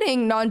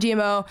 including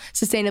non-GMO,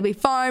 sustainably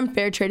farmed,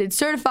 fair traded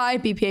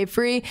certified, BPA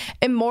free,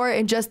 and more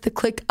in just the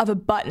click of a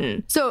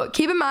button. So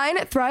keep in mind,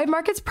 Thrive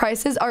Market's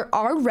prices are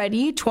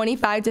already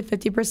 25 to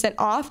 50%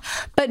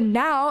 off, but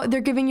now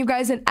they're giving you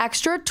guys an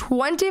extra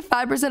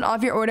 25%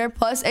 off your order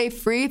plus a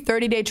free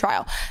 30-day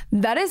trial.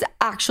 That is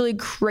actually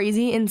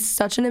crazy and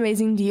such an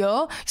amazing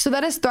deal. So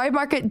that is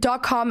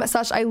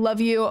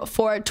thrivemarket.com/ILoveYou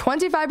for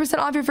 25%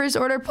 off your first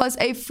order plus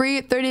a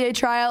free 30-day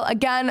trial.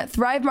 Again,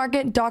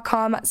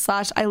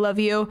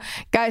 thrivemarket.com/ILoveYou.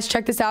 Guys,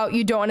 check this out.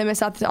 You don't want to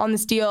miss out on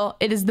this deal.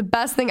 It is the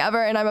best thing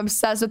ever, and I'm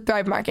obsessed with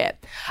Thrive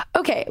Market.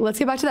 Okay, let's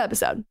get back to the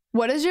episode.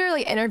 What is your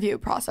like interview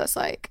process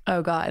like?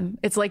 Oh God.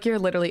 It's like you're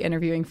literally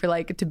interviewing for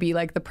like to be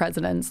like the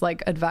president's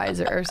like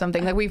advisor or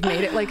something. Like we've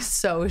made it like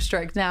so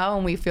strict now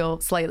and we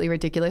feel slightly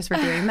ridiculous for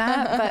doing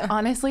that. But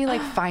honestly,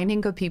 like finding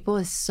good people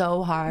is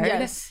so hard.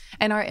 Yes.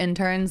 And our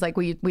interns, like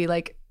we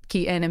like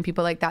Keaton and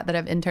people like that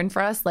have interned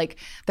for us, like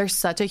they're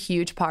such a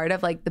huge part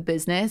of like the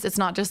business. It's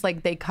not just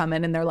like they come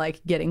in and they're like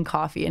getting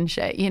coffee and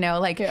shit, you know,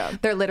 like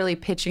they're literally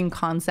pitching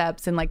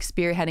concepts and like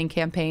spearheading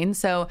campaigns.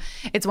 So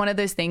it's one of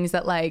those things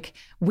that like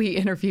we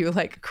interview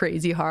like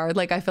crazy hard.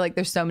 Like I feel like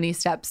there's so many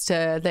steps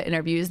to the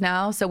interviews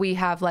now. So we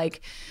have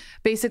like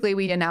basically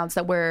we announce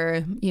that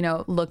we're, you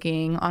know,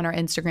 looking on our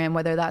Instagram,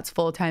 whether that's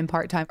full-time,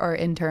 part-time, or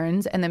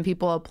interns, and then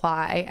people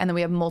apply, and then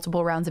we have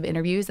multiple rounds of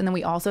interviews, and then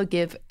we also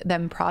give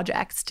them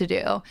projects to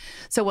do.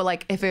 So we'll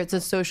like, if it's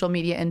a social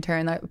media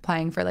intern that's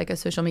applying for like a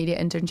social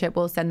media internship,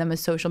 we'll send them a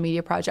social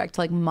media project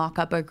to like mock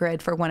up a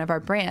grid for one of our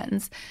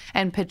brands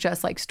and pitch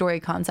us like story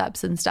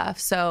concepts and stuff.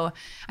 So,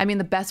 I mean,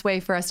 the best way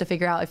for us to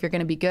figure out if you're going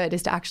to be good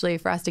is to actually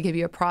for us to give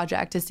you a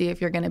project to see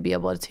if you're going to be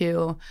able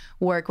to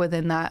work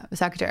within that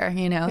sector,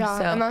 you know? Yeah,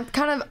 so, and that's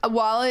kind of,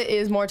 while it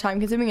is more time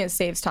consuming, it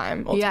saves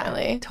time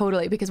ultimately. Yeah,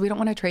 totally. Because we don't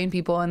want to train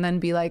people and then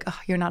be like, oh,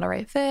 you're not a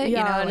right fit. Yeah,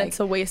 you know, and like,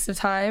 it's a waste of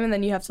time. And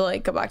then you have to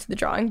like go back to the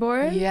drawing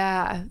board.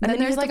 Yeah. And then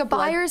there's like a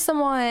fire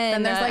someone.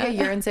 And there's like a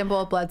urine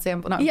sample, a blood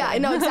sample. No, yeah,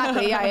 no,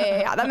 exactly.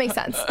 Yeah. That makes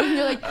sense.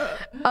 You're like,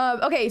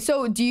 okay,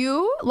 so do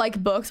you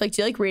like books? Like,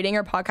 do you like reading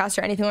or podcasts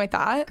or anything like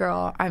that?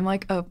 Girl, I'm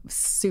like a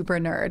super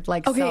nerd,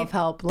 like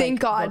self-help, like thank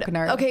God. book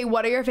nerd. Okay,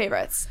 what are your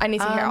favorites? I need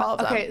to hear all of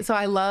them. Okay, so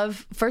I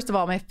love, first of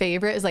all, my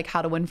favorite is like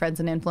How to Win Friends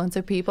and Influence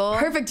People.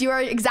 Perfect. You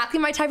are exactly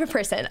my type of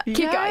person.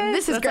 Keep going.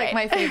 This is that's great. Like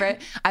my favorite.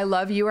 I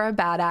love You Are a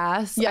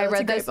Badass. Yeah, I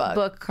read that's a this great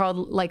book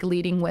called like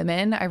Leading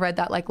Women. I read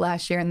that like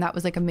last year and that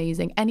was like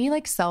amazing. Any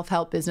like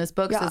self-help business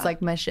books is like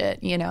my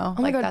shit, you know?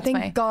 Oh my like God, that's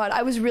thank God.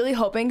 I was really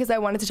hoping because I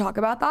wanted to talk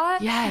about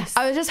that. Yes.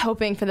 I was just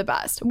hoping for the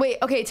best. Wait,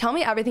 okay, tell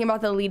me everything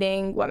about the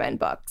Leading Women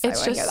books.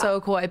 It's just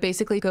so cool. It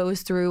basically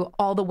goes through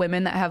all the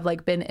women that have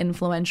like been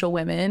influential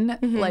women,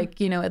 like,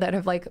 you know, that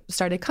have like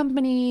started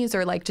companies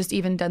or like just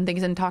even done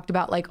things and talked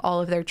about like all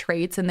of their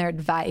traits and their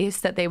advice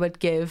that they would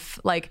give,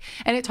 like,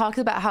 and it talks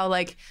about how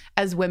like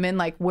as women,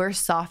 like we're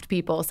soft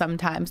people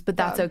sometimes, but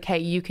that's okay.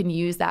 You can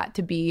use that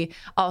to be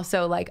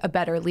also like a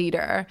better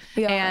leader.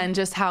 And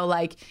just how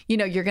like, you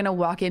know, you're gonna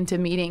walk into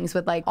meetings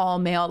with like all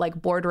male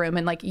like boardroom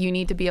and like you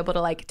need to be able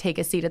to like take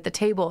a seat at the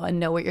table and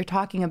know what you're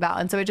talking about.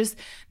 And so it just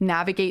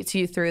navigates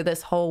you through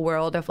this whole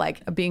world of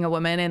like being a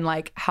woman and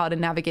like how to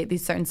navigate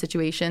these certain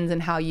situations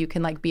and how you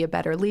can like be a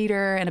better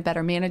leader and a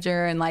better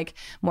manager and like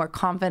more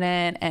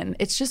confident. And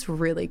it's just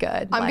really really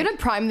good. I'm going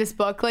to prime this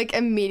book like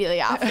immediately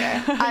after.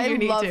 I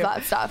love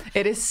that stuff.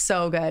 It is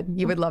so good.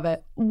 You would love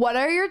it. What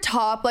are your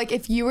top, like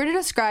if you were to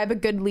describe a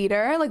good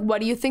leader, like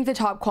what do you think the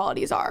top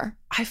qualities are?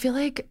 I feel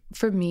like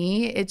for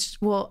me,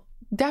 it's, well,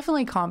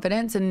 definitely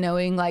confidence and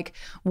knowing like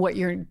what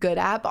you're good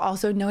at, but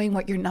also knowing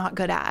what you're not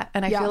good at.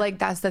 And I feel like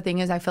that's the thing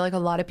is I feel like a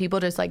lot of people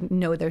just like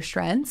know their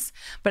strengths,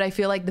 but I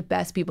feel like the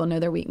best people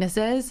know their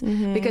weaknesses.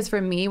 Because for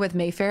me with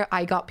Mayfair,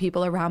 I got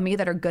people around me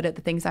that are good at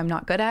the things I'm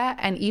not good at,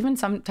 and even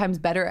sometimes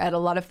better at a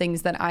lot of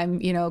things that I'm,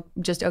 you know,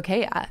 just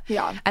okay at.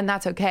 Yeah. And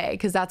that's okay,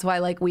 because that's why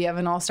like we have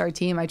an all-star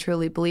team, I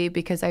truly believe,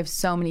 because I have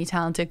so many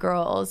talented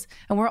girls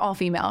and we're all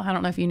female. I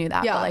don't know if you knew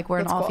that, but like we're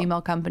an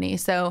all-female company.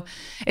 So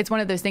it's one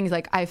of those things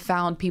like I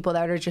found people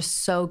that are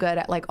just so good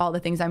at like all the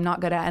things I'm not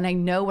good at, and I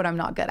know what I'm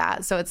not good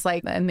at. So it's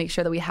like, and make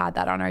sure that we had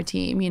that on our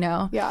team, you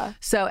know? Yeah.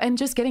 So, and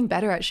just getting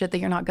better at shit that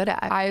you're not good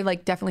at. I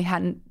like definitely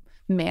hadn't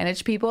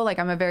managed people. Like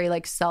I'm a very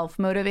like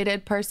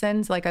self-motivated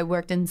person. So like I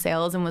worked in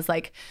sales and was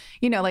like,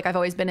 you know, like I've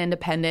always been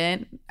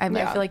independent. I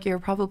feel like you're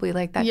probably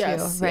like that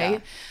too, right? Yeah.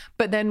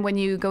 But then when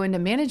you go into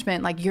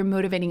management, like you're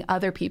motivating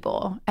other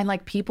people, and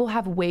like people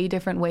have way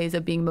different ways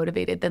of being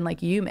motivated than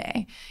like you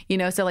may, you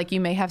know? So like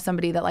you may have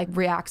somebody that like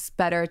reacts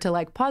better to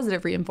like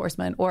positive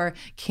reinforcement or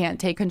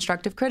can't take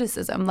constructive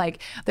criticism. Like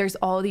there's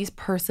all these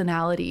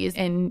personalities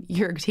in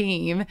your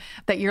team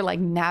that you're like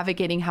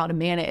navigating how to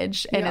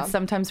manage. And it's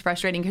sometimes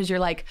frustrating because you're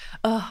like,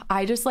 oh,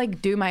 I just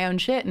like do my own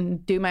shit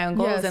and do my own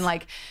goals and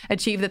like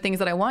achieve the things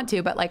that I want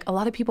to. But like a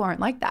lot of people aren't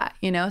like that,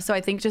 you know? So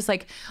I think just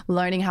like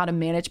learning how to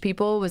manage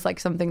people was like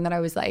something that I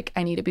was like,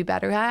 I need to be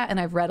better at. And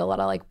I've read a lot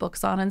of like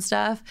books on and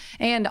stuff,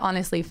 and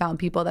honestly found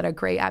people that are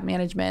great at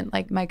management.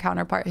 Like my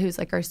counterpart, who's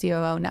like our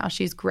COO now,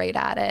 she's great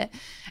at it.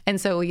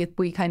 And so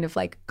we kind of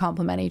like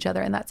complement each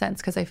other in that sense,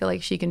 because I feel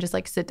like she can just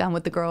like sit down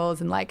with the girls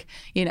and like,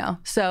 you know,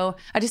 so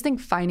I just think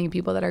finding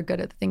people that are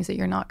good at the things that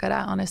you're not good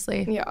at,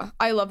 honestly. Yeah,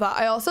 I love that.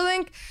 I also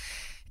think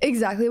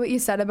exactly what you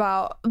said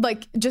about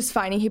like just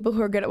finding people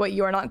who are good at what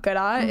you're not good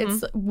at.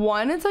 It's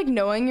like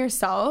knowing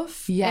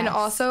yourself. Yes. And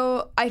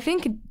also I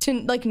think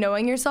to like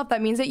knowing yourself,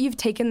 that means that you've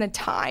taken the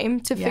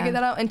time to figure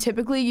that out. And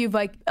typically you've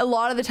like, a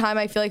lot of the time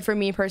I feel like for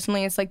me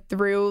personally, it's like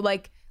through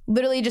like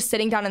literally just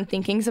sitting down and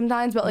thinking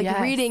sometimes, but like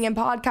reading and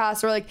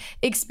podcasts or like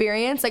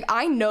experience, like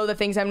I know the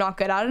things I'm not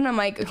good at, and I'm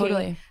like,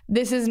 okay,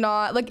 this is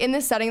not like in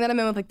this setting that I'm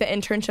in with like the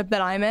internship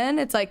that I'm in,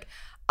 it's like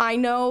I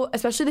know,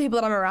 especially the people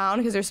that I'm around,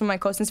 because there's some of my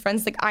closest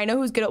friends, like I know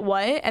who's good at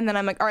what, and then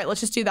I'm like, all right,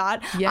 let's just do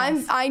that.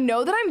 Yes. I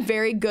know that I'm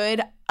very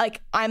good, like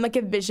I'm like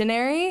a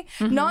visionary,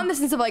 not in the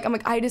sense of like, I'm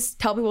like, I just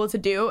tell people what to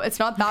do. It's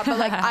not that, but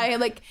like I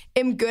like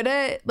am good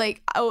at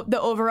like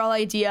the overall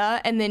idea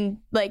and then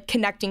like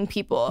connecting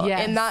people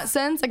in that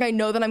sense. Like I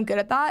know that I'm good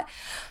at that,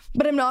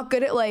 but I'm not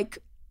good at like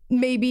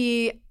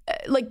maybe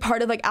like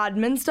part of like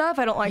admin stuff.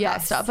 I don't like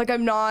that stuff. Like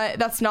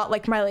that's not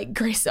like my like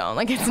grace zone.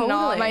 Like it's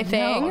not my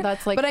thing. No,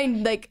 that's like, but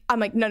I'm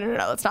like, no,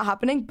 that's not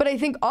happening. But I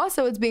think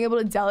also it's being able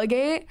to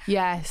delegate.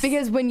 Yes.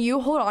 Because when you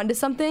hold on to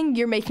something,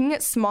 you're making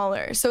it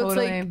smaller. So it's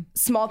like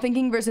small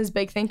thinking versus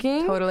big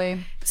thinking.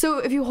 Totally. So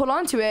if you hold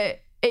on to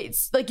it,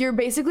 it's like you're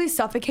basically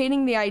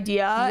suffocating the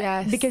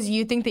idea because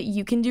you think that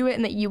you can do it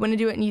and that you want to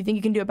do it and you think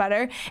you can do it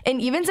better.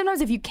 And even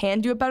sometimes if you can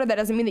do it better, that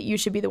doesn't mean that you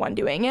should be the one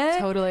doing it.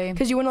 Totally.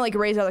 Because you want to like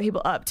raise other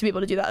people up to be able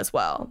to do that as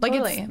well. Like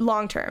it's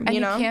long term, and you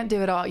know? You can't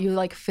do it all. You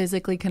like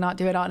physically cannot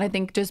do it all. And I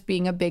think just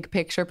being a big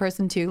picture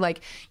person too,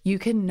 like you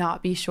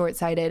cannot be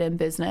short-sighted in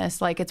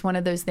business. Like it's one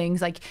of those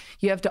things, like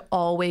you have to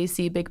always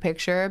see big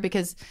picture,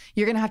 because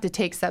you're going to have to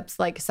take steps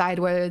like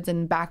sideways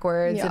and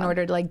backwards in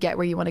order to like get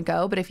where you want to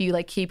go. But if you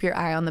like keep your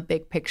eye on the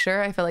big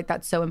picture, I feel like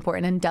that's so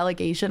important. And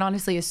delegation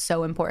honestly is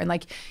so important.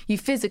 Like you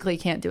physically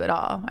can't do it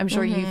all. I'm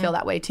sure you feel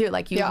that way too.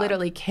 Like you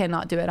literally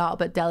cannot do it all,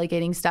 but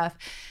delegating stuff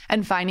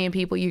and finding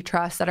people you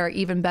trust that are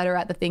even better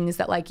at the things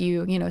that like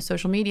you know,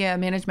 social media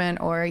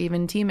management or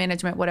even team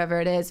management, whatever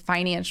it is,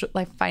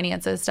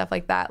 finances, stuff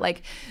like that,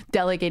 like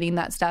delegating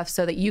that stuff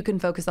so that you can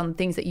focus on the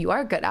things that you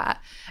are good at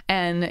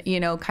and, you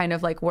know, kind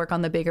of like work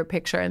on the bigger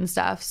picture and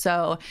stuff.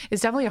 So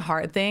it's definitely a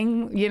hard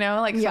thing, you know,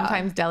 like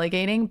sometimes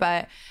delegating,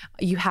 but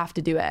you have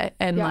to do it.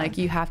 And like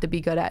you have to be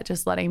good at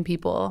just letting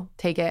people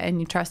take it and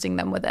you trusting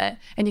them with it.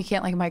 And you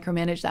can't like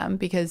micromanage them,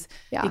 because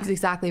it's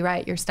exactly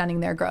right. You're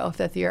stunning their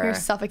growth if you're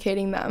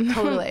suffocating them.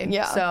 Totally.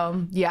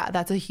 So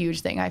that's a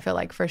huge thing, I feel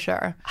like, for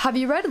sure. Have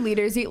you read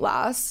Leaders Eat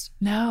Last?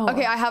 No.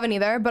 Okay, I haven't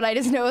either, but I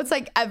just know it's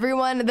like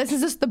everyone, this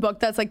is just the book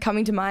that's like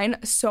coming to mind.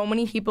 So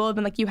many people have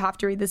been like, you have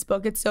to read this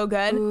book. It's so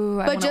good.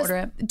 Ooh, but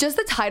just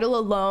the title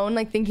alone,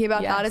 like thinking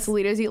about that, it's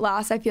Leaders Eat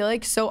Last. I feel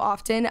like so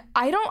often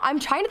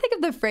I'm trying to think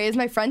of the phrase.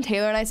 My friend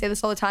Taylor and I say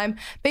this all the time.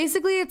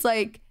 Basically, it's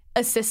like,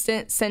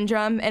 assistant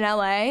syndrome in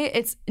LA.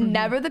 It's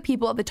never the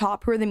people at the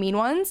top who are the mean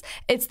ones.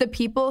 It's the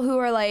people who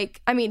are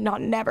like, I mean,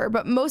 not never,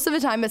 but most of the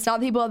time it's not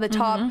the people at the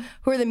top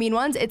who are the mean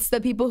ones. It's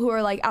the people who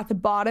are like at the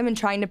bottom and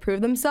trying to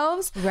prove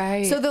themselves.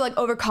 Right. So they're like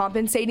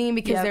overcompensating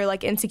because they're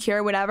like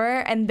insecure, whatever.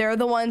 And they're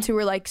the ones who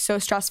are like so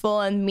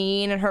stressful and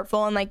mean and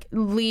hurtful and like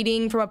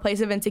leading from a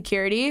place of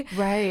insecurity.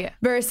 Right.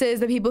 Versus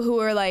the people who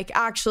are like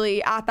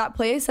actually at that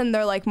place and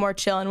they're like more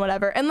chill and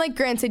whatever. And like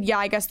granted, yeah,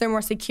 I guess they're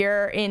more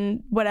secure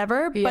in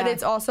whatever, but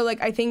it's also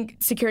like, I think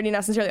security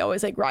necessarily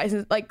always like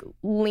rises, like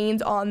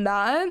leans on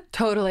that.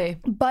 Totally.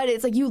 But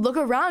it's like you look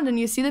around and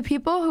you see the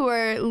people who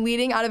are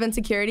leading out of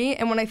insecurity.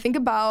 And when I think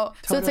about,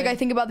 so it's like I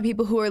think about the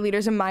people who are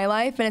leaders in my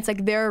life and it's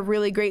like they're a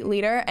really great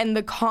leader. And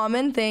the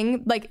common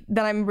thing like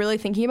that I'm really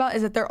thinking about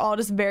is that they're all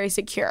just very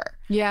secure.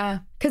 Yeah.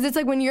 Because it's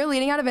like when you're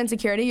leading out of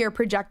insecurity, you're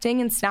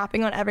projecting and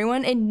snapping on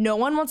everyone and no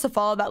one wants to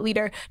follow that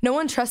leader. No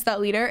one trusts that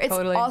leader. It's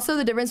also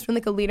the difference between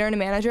like a leader and a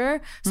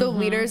manager. So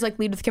leaders like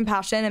lead with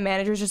compassion and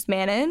managers just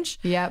manage.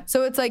 Yep.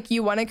 So it's like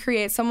you want to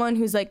create someone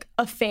who's like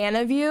a fan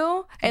of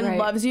you and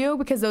loves you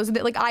because those are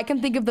the, like I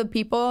can think of the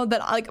people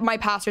that like my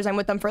pastors, I'm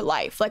with them for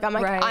life. Like I'm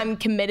like, I'm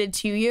committed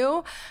to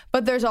you.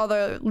 But there's all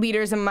the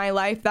leaders in my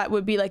life that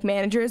would be like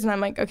managers and I'm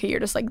like, okay, you're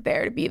just like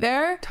there to be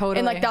there. Totally.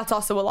 And like that's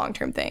also a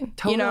long-term thing.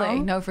 Totally. You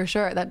know? No, for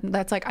sure.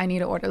 That's like, I need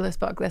to order this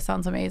book. This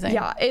sounds amazing.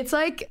 Yeah, it's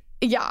like,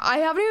 yeah, I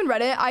haven't even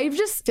read it. I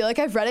just feel like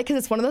I've read it because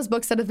it's one of those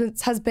books that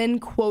has been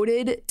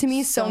quoted to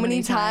me so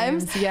many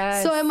times.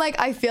 Yes. So I'm like,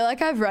 I feel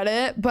like I've read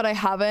it, but I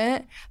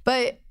haven't.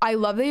 But I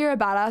love that You're a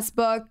Badass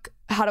book.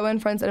 How to Win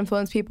Friends and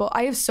Influence People.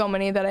 I have so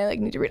many that I like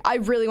need to read. I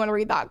really want to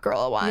read that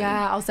girl one.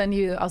 Yeah, I'll send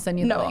you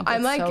the link.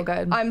 I'm like, so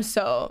good. I'm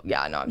so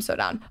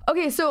down.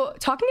 Okay, so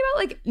talking about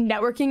like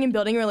networking and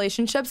building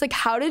relationships, like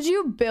how did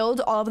you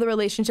build all of the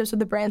relationships with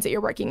the brands that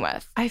you're working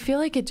with? I feel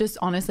like it just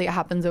honestly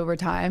happens over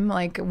time.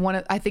 Like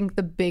I think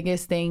the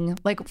biggest thing,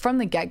 like from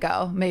the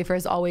get-go, Mayfair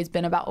has always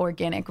been about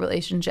organic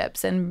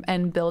relationships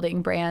and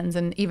building brands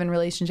and even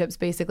relationships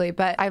basically.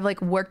 But I've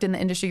like worked in the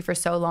industry for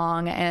so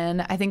long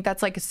and I think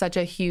that's like such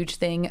a huge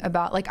thing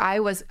about like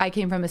I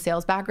came from a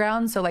sales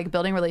background, so like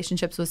building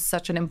relationships was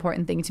such an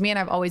important thing to me, and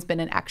I've always been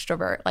an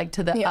extrovert like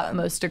to the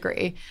utmost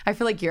degree. I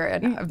feel like you're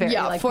a very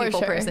like people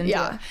person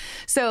too.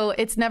 So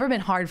it's never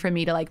been hard for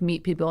me to like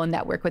meet people and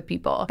network with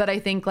people. But I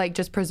think like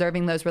just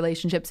preserving those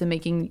relationships and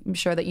making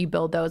sure that you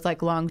build those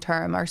like long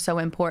term are so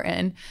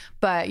important.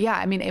 But yeah,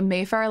 I mean,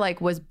 Mayfair like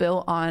was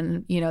built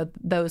on, you know,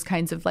 those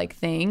kinds of like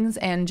things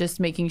and just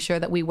making sure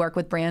that we work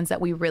with brands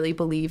that we really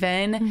believe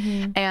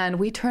in. And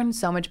we turn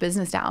so much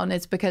business down.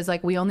 It's because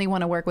like we only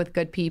want to work with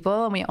good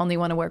people and we only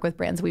want to work with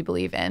brands we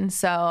believe in.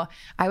 So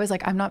I was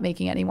like, I'm not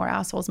making any more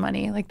assholes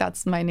money. Like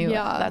that's my new,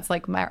 that's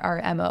like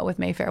our MO with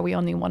Mayfair. We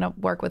only want to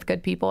work with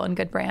good people and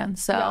good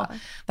brands. So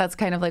that's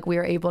kind of like we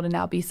were able to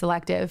now be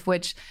selective,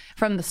 which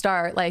from the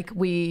start, like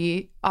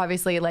we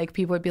obviously like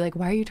people would be like,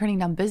 why are you turning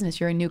down business?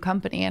 You're a new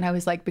company. And I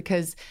was like,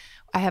 because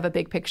I have a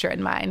big picture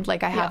in mind.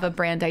 Like I have a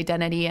brand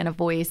identity and a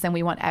voice and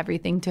we want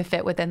everything to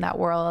fit within that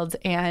world.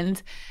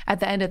 And at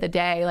the end of the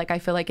day, like I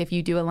feel like if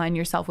you do align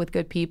yourself with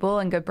good people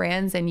and good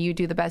brands and you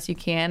do the best you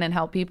can and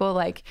help people,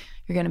 like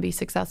you're going to be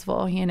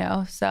successful, you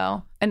know?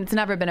 So, and it's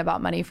never been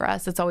about money for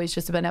us. It's always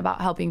just been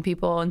about helping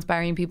people,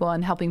 inspiring people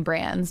and helping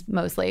brands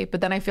mostly.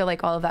 But then I feel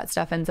like all of that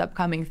stuff ends up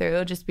coming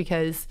through just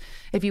because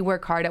if you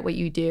work hard at what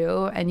you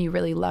do and you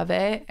really love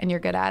it and you're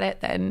good at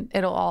it, then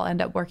it'll all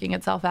end up working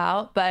itself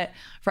out. But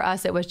for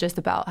us, it was just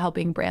about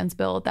helping brands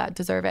build that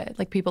deserve it.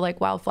 Like people like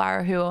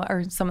Wildflower, who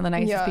are some of the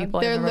nicest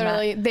people they're I've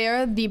ever met.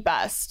 They're the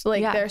best.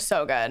 Like they're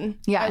so good.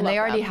 Yeah, and they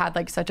already had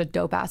like such a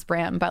dope ass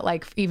brand, but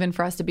like even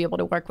for us to be able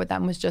to work with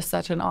them was just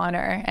such an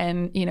honor.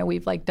 And you know,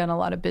 we've like done a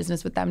lot of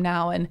business with them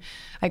now, and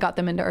I got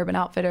them into Urban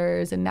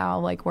Outfitters, and now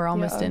like we're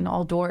almost in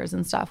all doors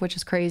and stuff, which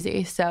is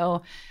crazy.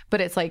 So, but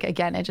it's like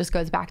again, it just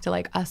goes back to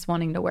like us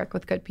wanting to work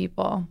with good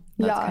people.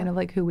 That's kind of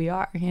like who we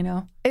are, you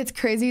know. It's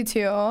crazy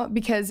too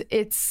because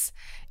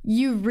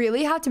you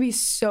really have to be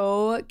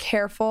so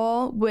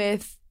careful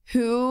with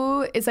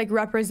who is like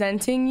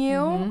representing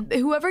you,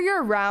 whoever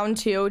you're around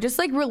to, just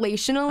like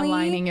relationally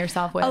aligning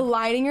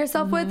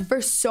yourself with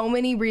for so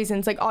many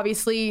reasons. Like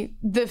obviously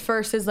the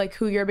first is like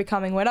who you're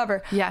becoming,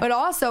 whatever. Yeah. But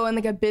also in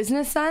like a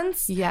business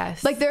sense.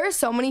 Yes. Like there are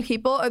so many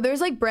people, or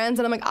there's like brands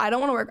that I'm like, I don't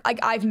want to work. Like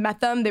I've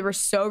met them. They were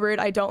so rude.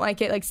 I don't like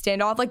it. Like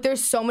standoff. Like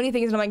there's so many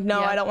things that I'm like,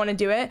 no, I don't want to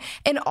do it.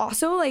 And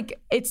also like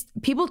it's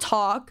people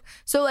talk.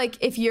 So like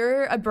if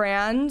you're a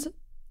brand,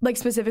 like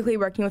specifically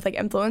working with like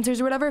influencers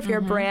or whatever, if you're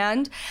a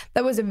brand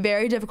that was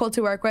very difficult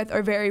to work with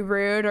or very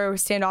rude or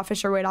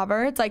standoffish or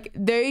whatever, it's like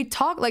they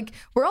talk like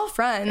we're all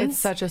friends. It's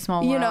such a small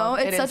world. You know,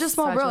 it's such a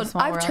small world.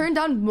 I've turned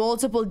down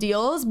multiple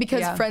deals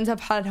because friends have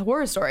had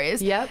horror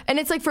stories. Yep. And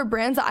it's like for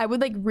brands that I would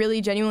like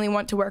really genuinely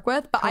want to work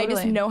with, but I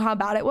just know how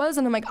bad it was.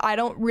 And I'm like, I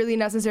don't really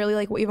necessarily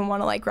like even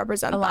want to like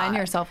represent Align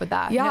yourself with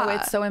that. Yeah. No,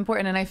 it's so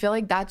important. And I feel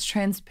like that's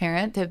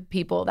transparent to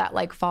people that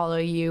like follow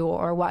you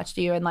or watch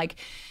you. And like,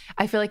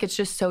 I feel like it's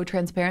just so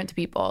transparent to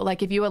people.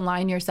 Like if you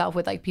align yourself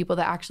with like people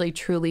that actually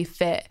truly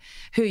fit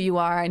who you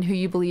are and who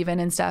you believe in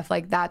and stuff,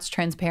 like that's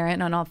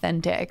transparent and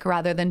authentic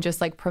rather than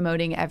just like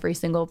promoting every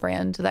single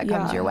brand that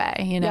comes your way,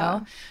 you know? Yeah.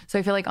 So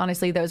I feel like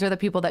honestly, those are the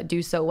people that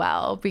do so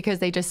well because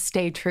they just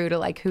stay true to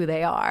like who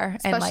they are.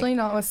 Especially and,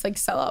 like, not with like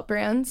sellout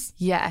brands.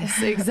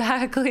 yes,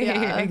 exactly.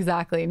 Yeah.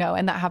 Exactly. No.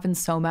 And that happens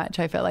so much,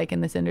 I feel like,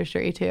 in this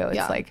industry too.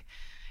 It's like,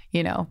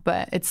 you know,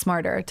 but it's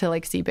smarter to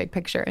like see big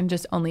picture and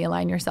just only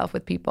align yourself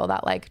with people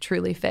that like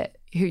truly fit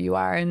who you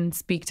are and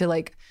speak to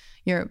like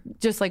your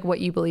just like what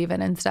you believe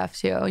in and stuff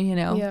too, you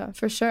know? Yeah,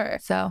 for sure.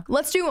 So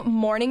let's do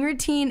morning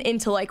routine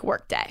into like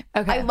work day.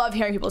 Okay. I love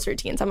hearing people's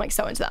routines. I'm like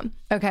so into them.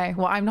 okay.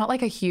 Well, I'm not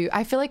like a huge,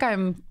 I feel like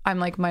I'm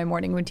like my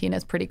morning routine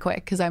is pretty quick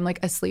because I'm like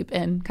a sleep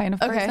in kind of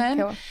person.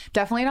 cool.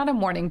 Definitely not a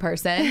morning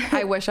person.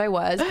 I wish I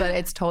was, but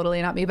it's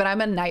totally not me. But I'm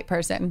a night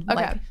person. Okay.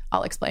 Like,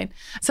 I'll explain.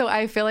 So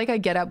I feel like I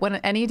get up when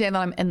any day that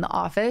I'm in the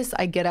office,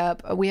 I get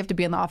up, we have to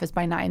be in the office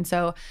by 9.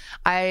 So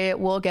I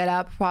will get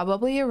up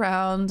probably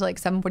around like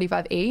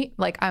 7:45, 8.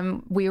 Like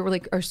we were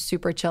like are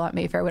super chill at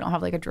Mayfair. We don't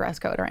have like a dress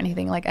code or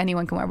anything. Like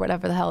anyone can wear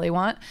whatever the hell they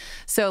want.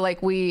 So like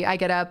I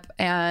get up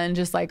and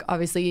just like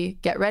obviously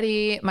get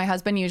ready. My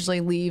husband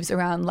usually leaves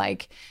around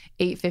like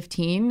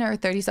 8:15 or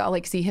 30. So I'll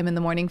like see him in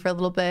the morning for a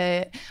little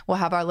bit. We'll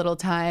have our little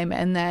time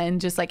and then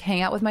just like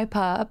hang out with my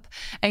pup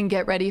and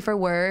get ready for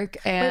work.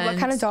 And Wait, what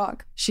kind of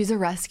dog? She's a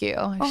rescue.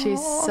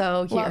 She's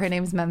so cute. Love. Her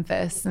name's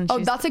Memphis. And Oh,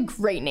 she's that's a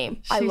great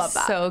name. I She's love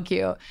that. so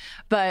cute.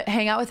 But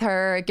hang out with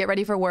her, get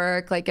ready for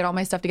work, like get all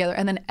my stuff together.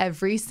 And then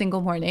every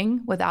single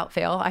morning, without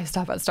fail, I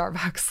stop at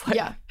Starbucks. Like,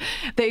 Yeah.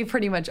 They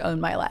pretty much own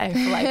my life.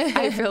 Like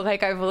I feel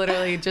like I've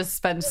literally just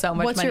spent so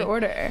much What's money. your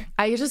order?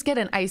 I just get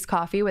an iced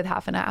coffee with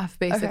half and half,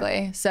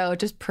 basically. So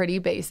just pretty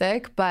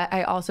basic. But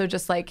I also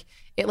just like,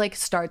 it like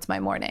starts my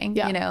morning,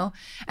 you know?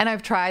 And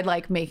I've tried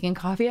like making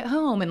coffee at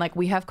home and like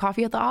we have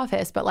coffee at the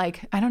office, but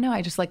like, I don't know.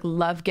 I just like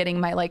love getting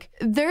my like,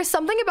 There's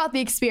something about the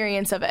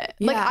experience of it.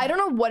 Like, Yeah. I don't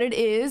know what it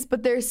is,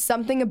 but there's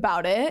something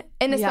about it.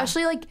 And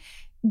especially like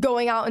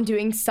going out and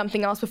doing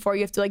something else before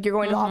you have to like, you're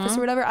going to the office or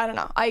whatever. I don't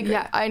know. I agree.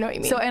 Yeah. I know what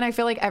you mean. So, and I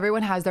feel like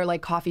everyone has their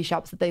like coffee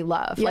shops that they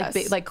love,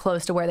 Yes. like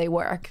close to where they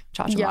work.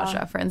 Cha-cha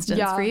matcha, for instance,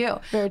 Yeah, for you.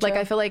 very Like,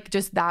 true. I feel like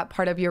just that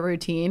part of your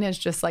routine is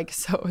just like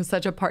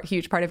such a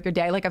huge part of your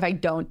day. Like if I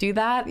don't do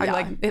that, I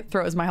like it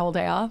throws my whole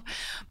day off.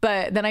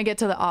 But then I get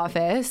to the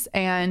office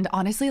and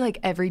honestly, like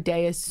every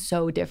day is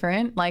so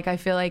different. Like I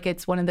feel like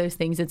it's one of those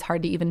things, it's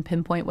hard to even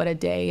pinpoint what a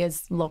day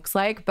looks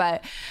like.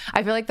 But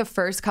I feel like the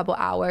first couple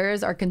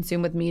hours are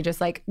consumed with me just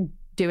like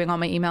doing all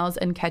my emails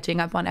and catching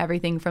up on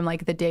everything from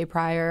like the day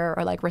prior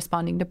or like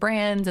responding to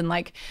brands. And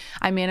like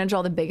I manage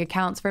all the big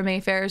accounts for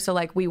Mayfair. So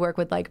like we work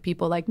with like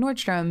people like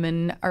Nordstrom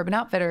and Urban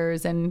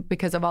Outfitters and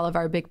because of all of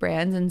our big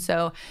brands. And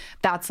so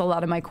that's a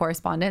lot of my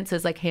correspondence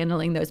is like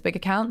handling those big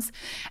accounts.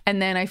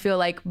 And then I feel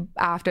like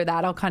after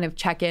that, I'll kind of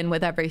check in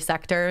with every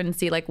sector and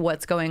see like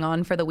what's going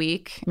on for the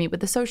week, meet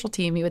with the social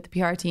team, meet with the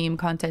PR team,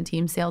 content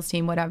team, sales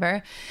team,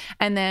 whatever.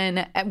 And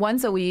then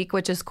once a week,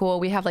 which is cool,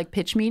 we have like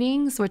pitch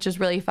meetings, which is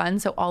really fun.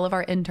 So all of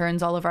our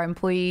interns, all of our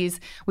employees,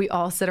 we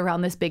all sit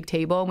around this big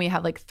table and we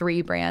have like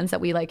 3 brands that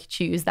we like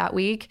choose that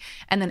week.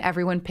 And then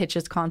everyone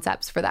pitches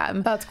concepts for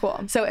them. That's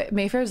cool. So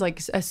Mayfair is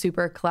like a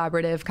super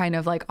collaborative kind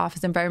of like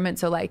office environment.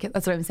 So like,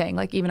 that's what I'm saying.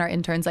 Like even our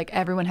interns, like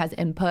everyone has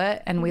input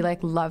and we like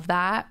love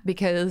that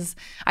because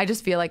I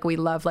just feel like we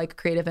love like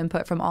creative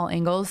input from all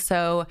angles.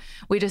 So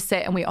we just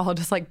sit and we all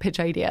just like pitch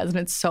ideas and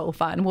it's so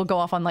fun. We'll go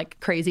off on like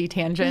crazy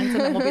tangents and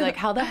then we'll be like,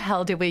 how the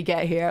hell did we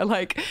get here?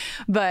 Like,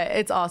 but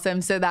it's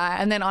awesome. So that,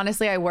 and then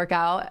honestly, I work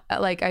out.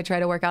 Like I try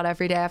to work out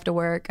every day after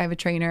work. I have a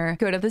trainer,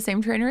 go to the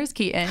same trainer as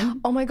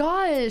Keaton. Oh my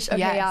gosh. Okay,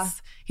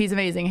 Yes. He's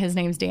amazing. His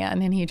name's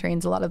Dan and he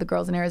trains a lot of the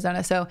girls in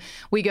Arizona. So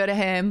we go to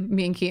him.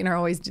 Me and Keaton are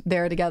always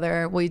there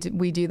together. We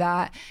do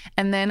that.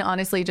 And then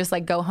honestly, just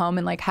like go home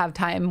and like have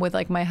time with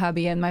like my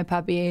hubby and my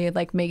puppy,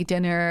 like make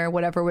dinner,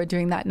 whatever we're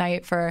doing that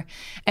night for.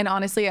 And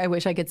honestly, I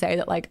wish I could say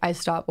that like I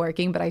stopped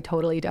working, but I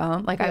totally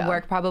don't. Like I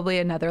work probably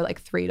another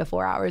like 3 to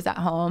 4 hours at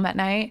home at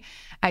night.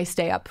 I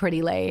stay up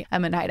pretty late.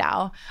 I'm a night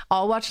owl.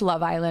 I'll watch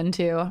Love Island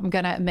too. I'm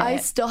gonna admit. I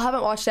still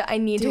haven't watched it. I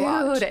need to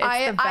watch. Dude,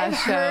 it's the best I've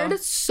heard show.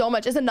 so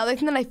much. It's another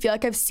thing that I feel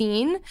like I've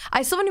seen.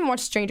 I still haven't even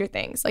watched Stranger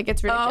Things. Like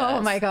it's ridiculous.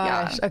 Oh my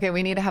gosh. Yeah. Okay,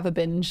 we need to have a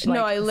binge. No,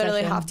 like, I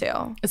literally session. have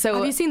to. So-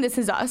 have you seen This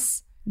Is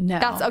Us? No.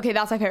 That's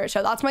my favorite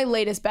show. That's my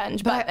latest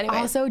binge. But I anyway.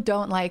 also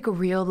don't like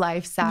real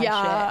life sad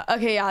yeah. shit.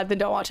 Okay, yeah, then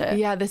don't watch it.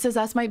 Yeah, This Is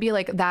Us might be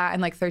like that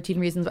and like 13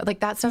 Reasons. Like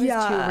that stuff is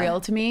too real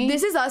to me.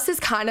 This Is Us is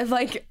kind of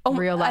like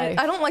Real life.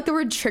 I don't like the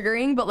word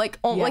triggering, but like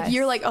like Yes.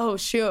 you're like, oh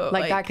shoot.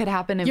 Like, that could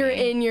happen to you're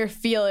me. in your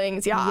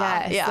feelings. Yeah.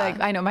 Yes. Yeah.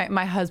 Like I know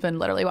my husband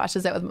literally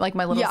watches it with like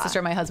my little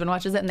sister, my husband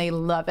watches it and they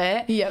love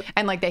it. Yep.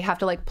 And like they have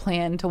to like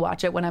plan to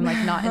watch it when I'm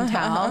like not in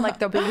town. Like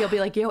he'll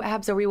be like, yo,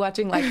 Abs, are we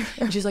watching? Like,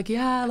 and she's like,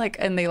 yeah, like,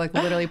 and they like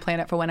literally plan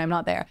it for when I'm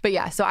not there. But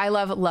yeah, so I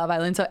love Love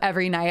Island. So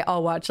every night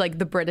I'll watch like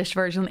the British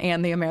version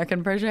and the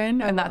American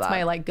version. And that's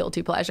my like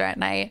guilty pleasure at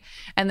night.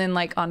 And then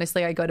like,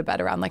 honestly, I go to bed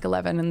around like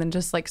 11 and then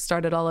just like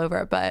start it all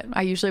over. But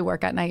I usually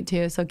work at night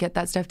too. So get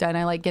that stuff done.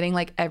 I like getting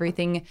like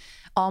everything,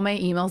 all my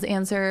emails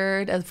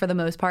answered for the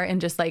most part, and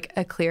just like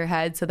a clear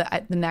head so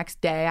that the next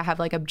day I have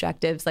like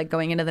objectives, like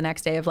going into the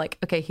next day of like,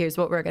 okay, here's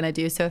what we're going to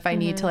do. So if I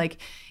need to like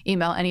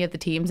email any of the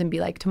teams and be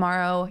like,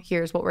 tomorrow,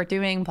 here's what we're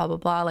doing, blah, blah,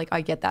 blah. Like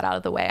I get that out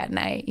of the way at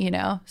night, you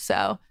know?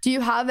 So do you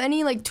have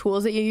any like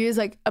tools that you use,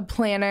 like a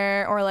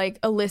planner or like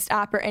a list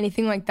app or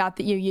anything like that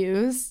you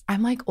use?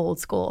 I'm like old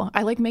school.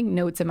 I like make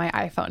notes in my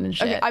iPhone and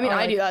shit. Okay, I mean,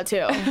 I do that too.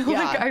 Yeah.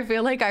 Like I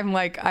feel like I'm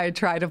like, I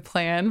try to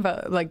plan,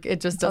 but like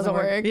it just doesn't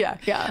work. Yeah.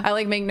 I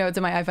like make notes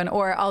in my iPhone,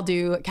 or I'll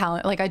do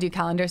I do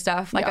calendar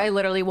stuff. Like I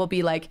literally will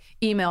be like,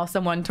 email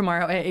someone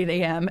tomorrow at 8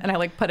 a.m. and I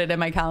like put it in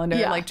my calendar,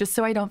 like just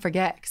so I don't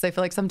forget. Cause I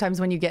feel like sometimes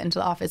when you get into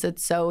the office,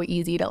 it's so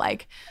easy to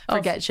like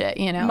forget shit,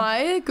 you know?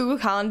 My Google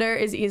Calendar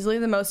is easily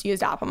the most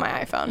used app on my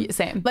iPhone.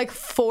 Same. Like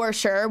for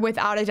sure,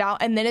 without a doubt.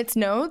 And then it's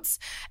notes.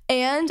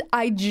 And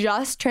I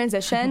just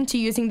transitioned to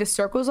using the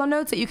circles on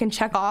notes that you can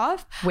check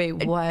off. Wait,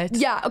 what?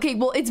 Yeah. Okay.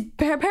 Well, it's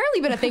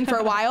apparently been a thing for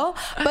a while,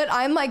 but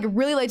I'm like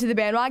really late to the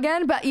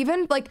bandwagon. But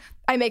even like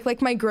I make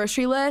like my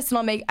grocery list and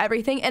I'll make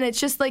everything. And it's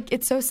just like,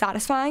 it's so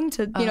satisfying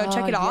to,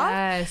 check it off.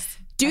 Yes.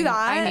 Do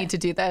that. I need to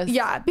do this.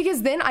 Yeah,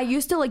 because then I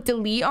used to like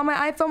delete on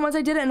my iPhone once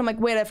I did it, and I'm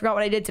like, wait, I forgot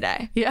what I did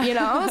today.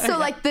 Yeah, So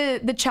like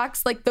the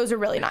checks, like those are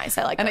really nice.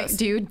 I like those.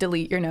 Do you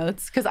delete your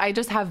notes? Because I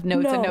just have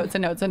notes and notes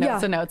and notes and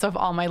notes and notes of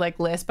all my like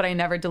lists, but I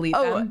never delete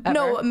them. Ever.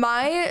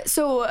 No,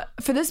 so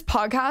for this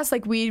podcast,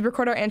 like we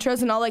record our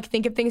intros, and I'll like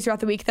think of things throughout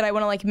the week that I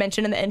want to like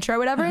mention in the intro or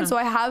whatever. And so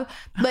I have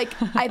like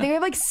I think I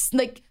have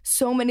like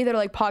so many that are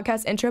like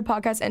podcast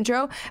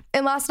intro.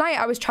 And last night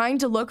I was trying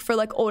to look for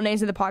like old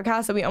names of the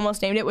podcast that we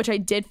almost named it, which I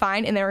did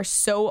find, and they were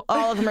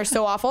all of them are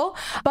so awful,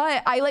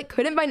 but I like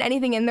couldn't find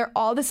anything, and they're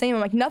all the same.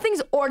 I'm like,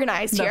 nothing's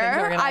organized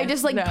here. I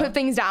just like put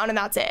things down and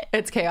that's it.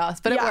 It's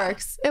chaos, but it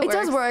works. It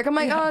does work. I'm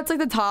like, oh, it's like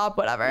the top,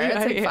 whatever.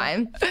 It's like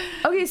fine.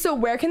 Okay, so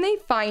where can they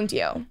find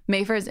you?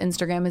 Mayfair's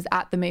Instagram is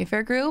at the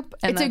Mayfair Group,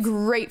 and it's a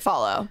great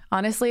follow.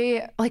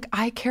 Honestly, like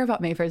I care about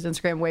Mayfair's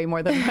Instagram way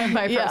more than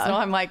my personal.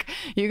 I'm like,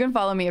 you can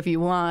follow me if you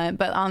want,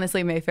 but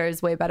honestly, Mayfair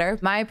is way better.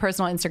 My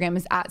personal Instagram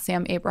is at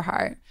Sam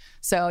Abrahart,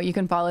 so you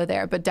can follow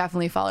there, but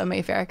definitely follow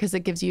Mayfair because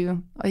it gives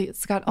you,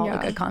 it's got all the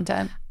good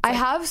content. I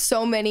have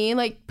so many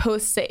like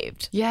posts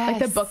saved. Yes.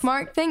 Like the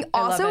bookmark thing.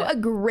 Also a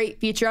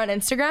great feature on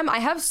Instagram. I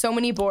have so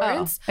many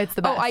boards. Oh, it's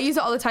the best. I use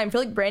it all the time for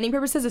like branding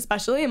purposes,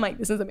 especially. I'm like,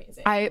 this is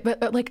amazing.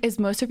 But like, is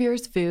most of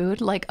yours food?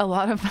 Like a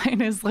lot of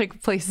mine is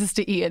like places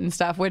to eat and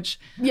stuff, which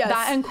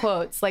that and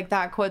quotes, like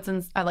that quotes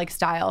and I like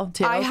style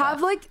too. I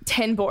have like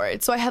 10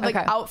 boards. So I have like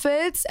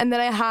outfits, and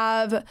then I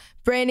have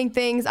branding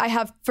things. I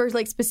have for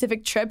like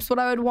specific trips, what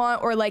I would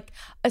want, or like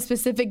a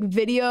specific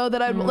video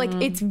that I'd like,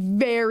 it's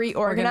very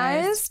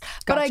organized.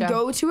 But I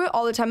go to it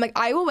all the time. Like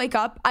I will wake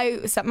up,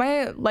 I set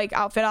my like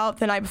outfit out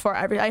the night before.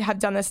 I have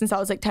done this since I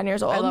was like 10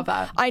 years old. I love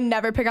that. I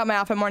never pick out my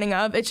outfit morning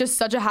of. It's just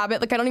such a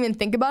habit. Like I don't even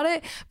think about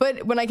it.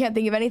 But when I can't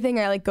think of anything,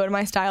 I like go to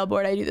my style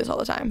board. I do this all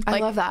the time. I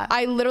love that.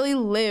 I literally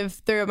live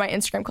through my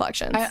Instagram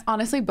collections.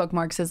 Honestly,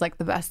 bookmarks is like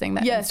the best thing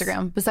that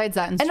Instagram, besides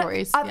that and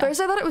stories. At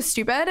first I thought it was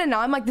stupid, and now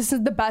I'm like, this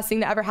is the best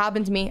thing that ever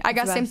happened to me. I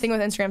guess same thing with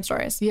Instagram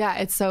stories. Yeah,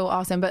 it's so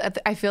awesome. But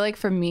I feel like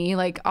for me,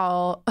 like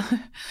a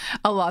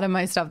lot of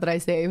my stuff that I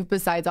save,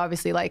 besides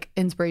obviously like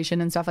inspiration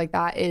and stuff like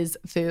that, is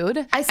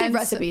food. I save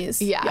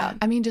recipes. Yeah.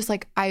 I mean, just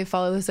like I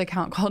follow this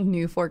account called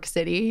New Fork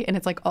City, and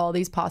it's like all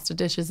these pasta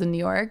dishes in New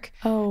York.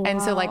 Oh,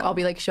 and so like I'll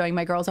be like showing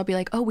my girls, I'll be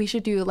like, oh, we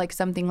should do like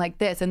something like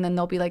this, and then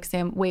they'll be like,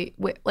 Sam, wait,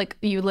 like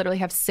you literally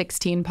have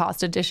 16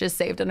 pasta dishes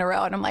saved in a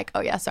row, and I'm like,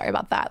 oh yeah, sorry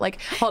about that.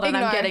 Like, hold on,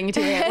 I'm getting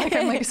to it. Like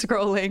I'm like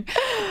scrolling.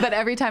 But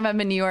every time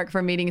I'm in New York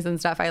for meetings and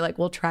stuff, I like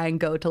will try and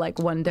go to like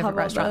one different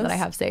restaurant that I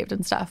have saved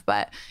and stuff.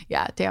 But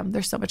yeah, damn,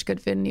 there's so much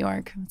good food in New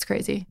York. It's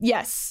crazy.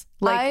 Yes.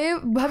 Like, I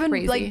have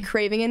been like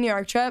craving a New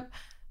York trip.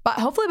 But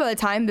hopefully by the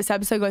time this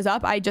episode goes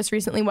up, I just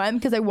recently went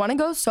because I want to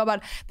go so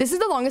bad. This is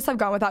the longest I've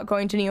gone without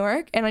going to New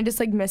York, and I just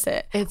like miss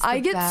it. I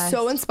get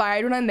so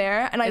inspired when I'm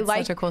there, and it's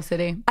such a cool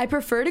city. I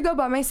prefer to go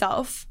by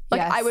myself. Like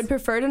I would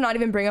prefer to not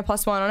even bring a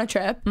 +1 on a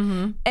trip.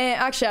 And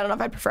actually, I don't know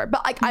if I prefer,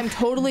 but like I'm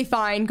totally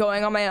fine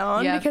going on my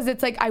own because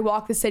it's like I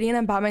walk the city and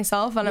I'm by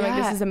myself, and I'm like,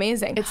 this is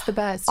amazing. It's the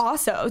best.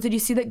 Also, did you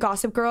see that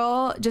Gossip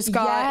Girl just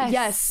got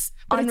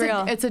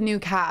unreal. It's a new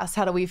cast.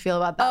 How do we feel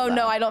about that? Oh,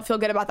 no, I don't feel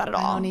good about that at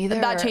all. I don't either.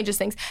 That changes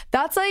things.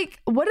 That's like,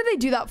 what did they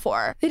do that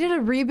for? They did a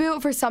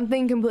reboot for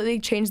something, completely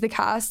changed the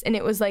cast, and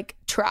it was like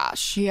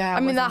trash. Yeah. I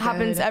mean, that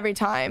happens every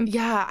time.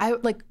 Yeah. I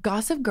like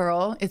Gossip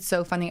Girl. It's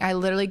so funny. I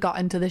literally got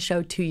into the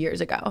show 2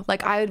 years ago.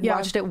 Like I had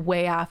watched it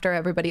way after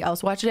everybody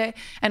else watched it.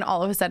 And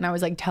all of a sudden I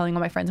was like telling all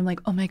my friends, I'm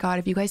like, oh my God,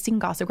 have you guys seen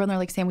Gossip Girl? And they're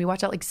like, Sam, we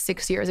watched that like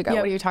 6 years ago.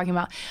 What are you talking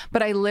about?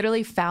 But I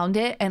literally found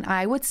it, and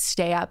I would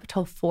stay up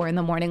till 4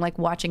 a.m. like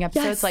watching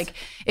episodes. Like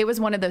it was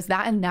one of those,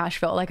 that and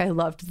Nashville. Like I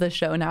loved the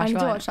show Nashville. I need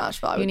to watch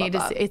Nashville. You need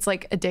to see, it's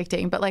like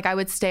addicting. but like I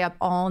would stay up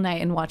all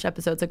night and watch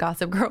episodes of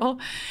Gossip Girl.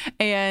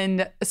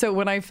 And so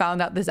when I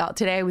found out this out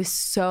today, I was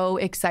so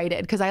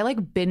excited because I like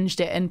binged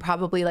it in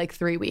probably like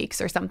 3 weeks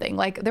or something.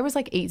 Like there was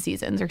like 8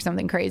 seasons or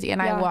something crazy,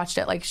 and I watched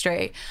it like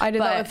straight. I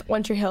did that with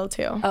One Tree Hill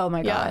too. Oh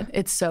my God,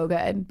 it's so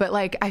good. But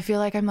like I feel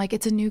like I'm like,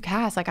 it's a new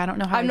cast. Like I don't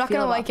know how I'm not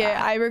gonna like it.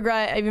 I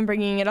regret even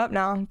bringing it up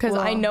now because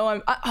I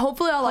know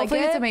hopefully I'll like it.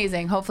 Hopefully it's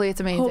amazing. Hopefully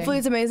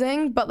it's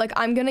amazing. But like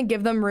I'm gonna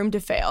give them room to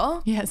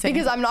fail. Yeah, same.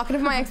 Because I'm not gonna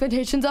put my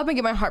expectations up and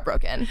get my heart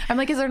broken. I'm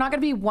like, is there not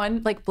gonna be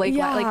one like Blake,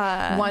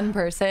 like one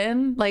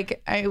person?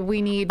 Like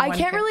we need. I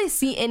can't really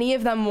see any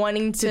of them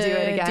wanting to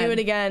do it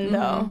again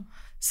though.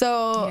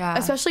 So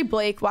especially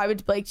Blake, why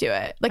would Blake do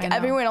it? Like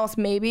everyone else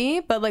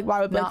maybe, but like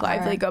why would Blake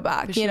Lively go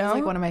back? She was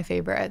like one of my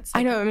favorites.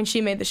 I know. I mean, she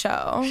made the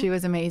show. She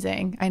was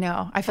amazing. I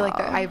know. I feel like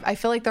I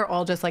feel like they're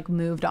all just like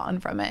moved on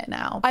from it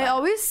now. I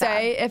always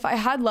say if I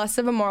had less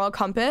of a moral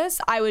compass,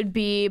 I would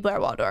be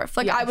Blair Waldorf.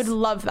 Like I would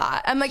love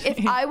that. And like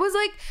if I was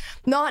like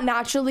not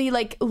naturally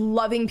like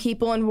loving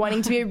people and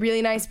wanting to be a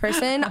really nice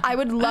person, I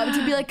would love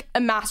to be like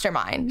a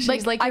mastermind.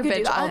 She's like your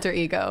bitch alter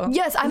ego.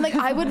 Yes, I'm like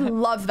I would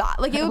love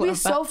that. Like it would be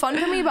so fun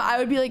for me, but I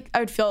would be like, I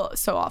would feel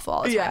so awful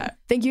all the time.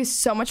 Thank you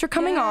so much for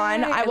coming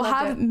on. I will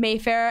have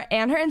Mayfair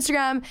and her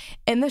Instagram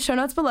in the show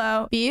notes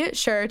below. Be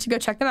sure to go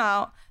check them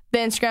out. The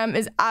Instagram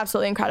is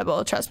absolutely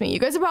incredible. Trust me. You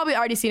guys have probably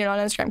already seen it on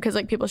Instagram because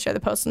like people share the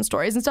posts and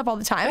stories and stuff all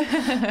the time.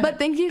 But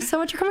thank you so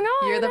much for coming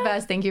on. You're the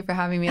best. Thank you for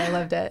having me. I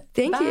loved it.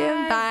 Thank you.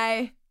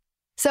 Bye.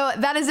 So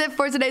that is it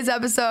for today's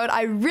episode.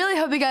 I really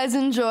hope you guys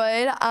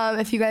enjoyed.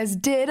 If you guys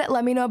did,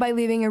 let me know by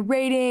leaving a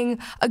rating,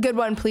 a good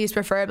one, please,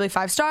 preferably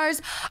 5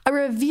 stars, a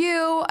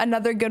review,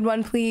 another good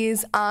one,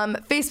 please.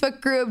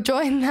 Facebook group,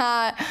 join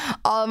that.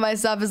 All of my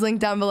stuff is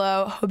linked down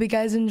below. Hope you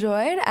guys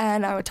enjoyed,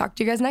 and I will talk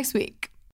to you guys next week.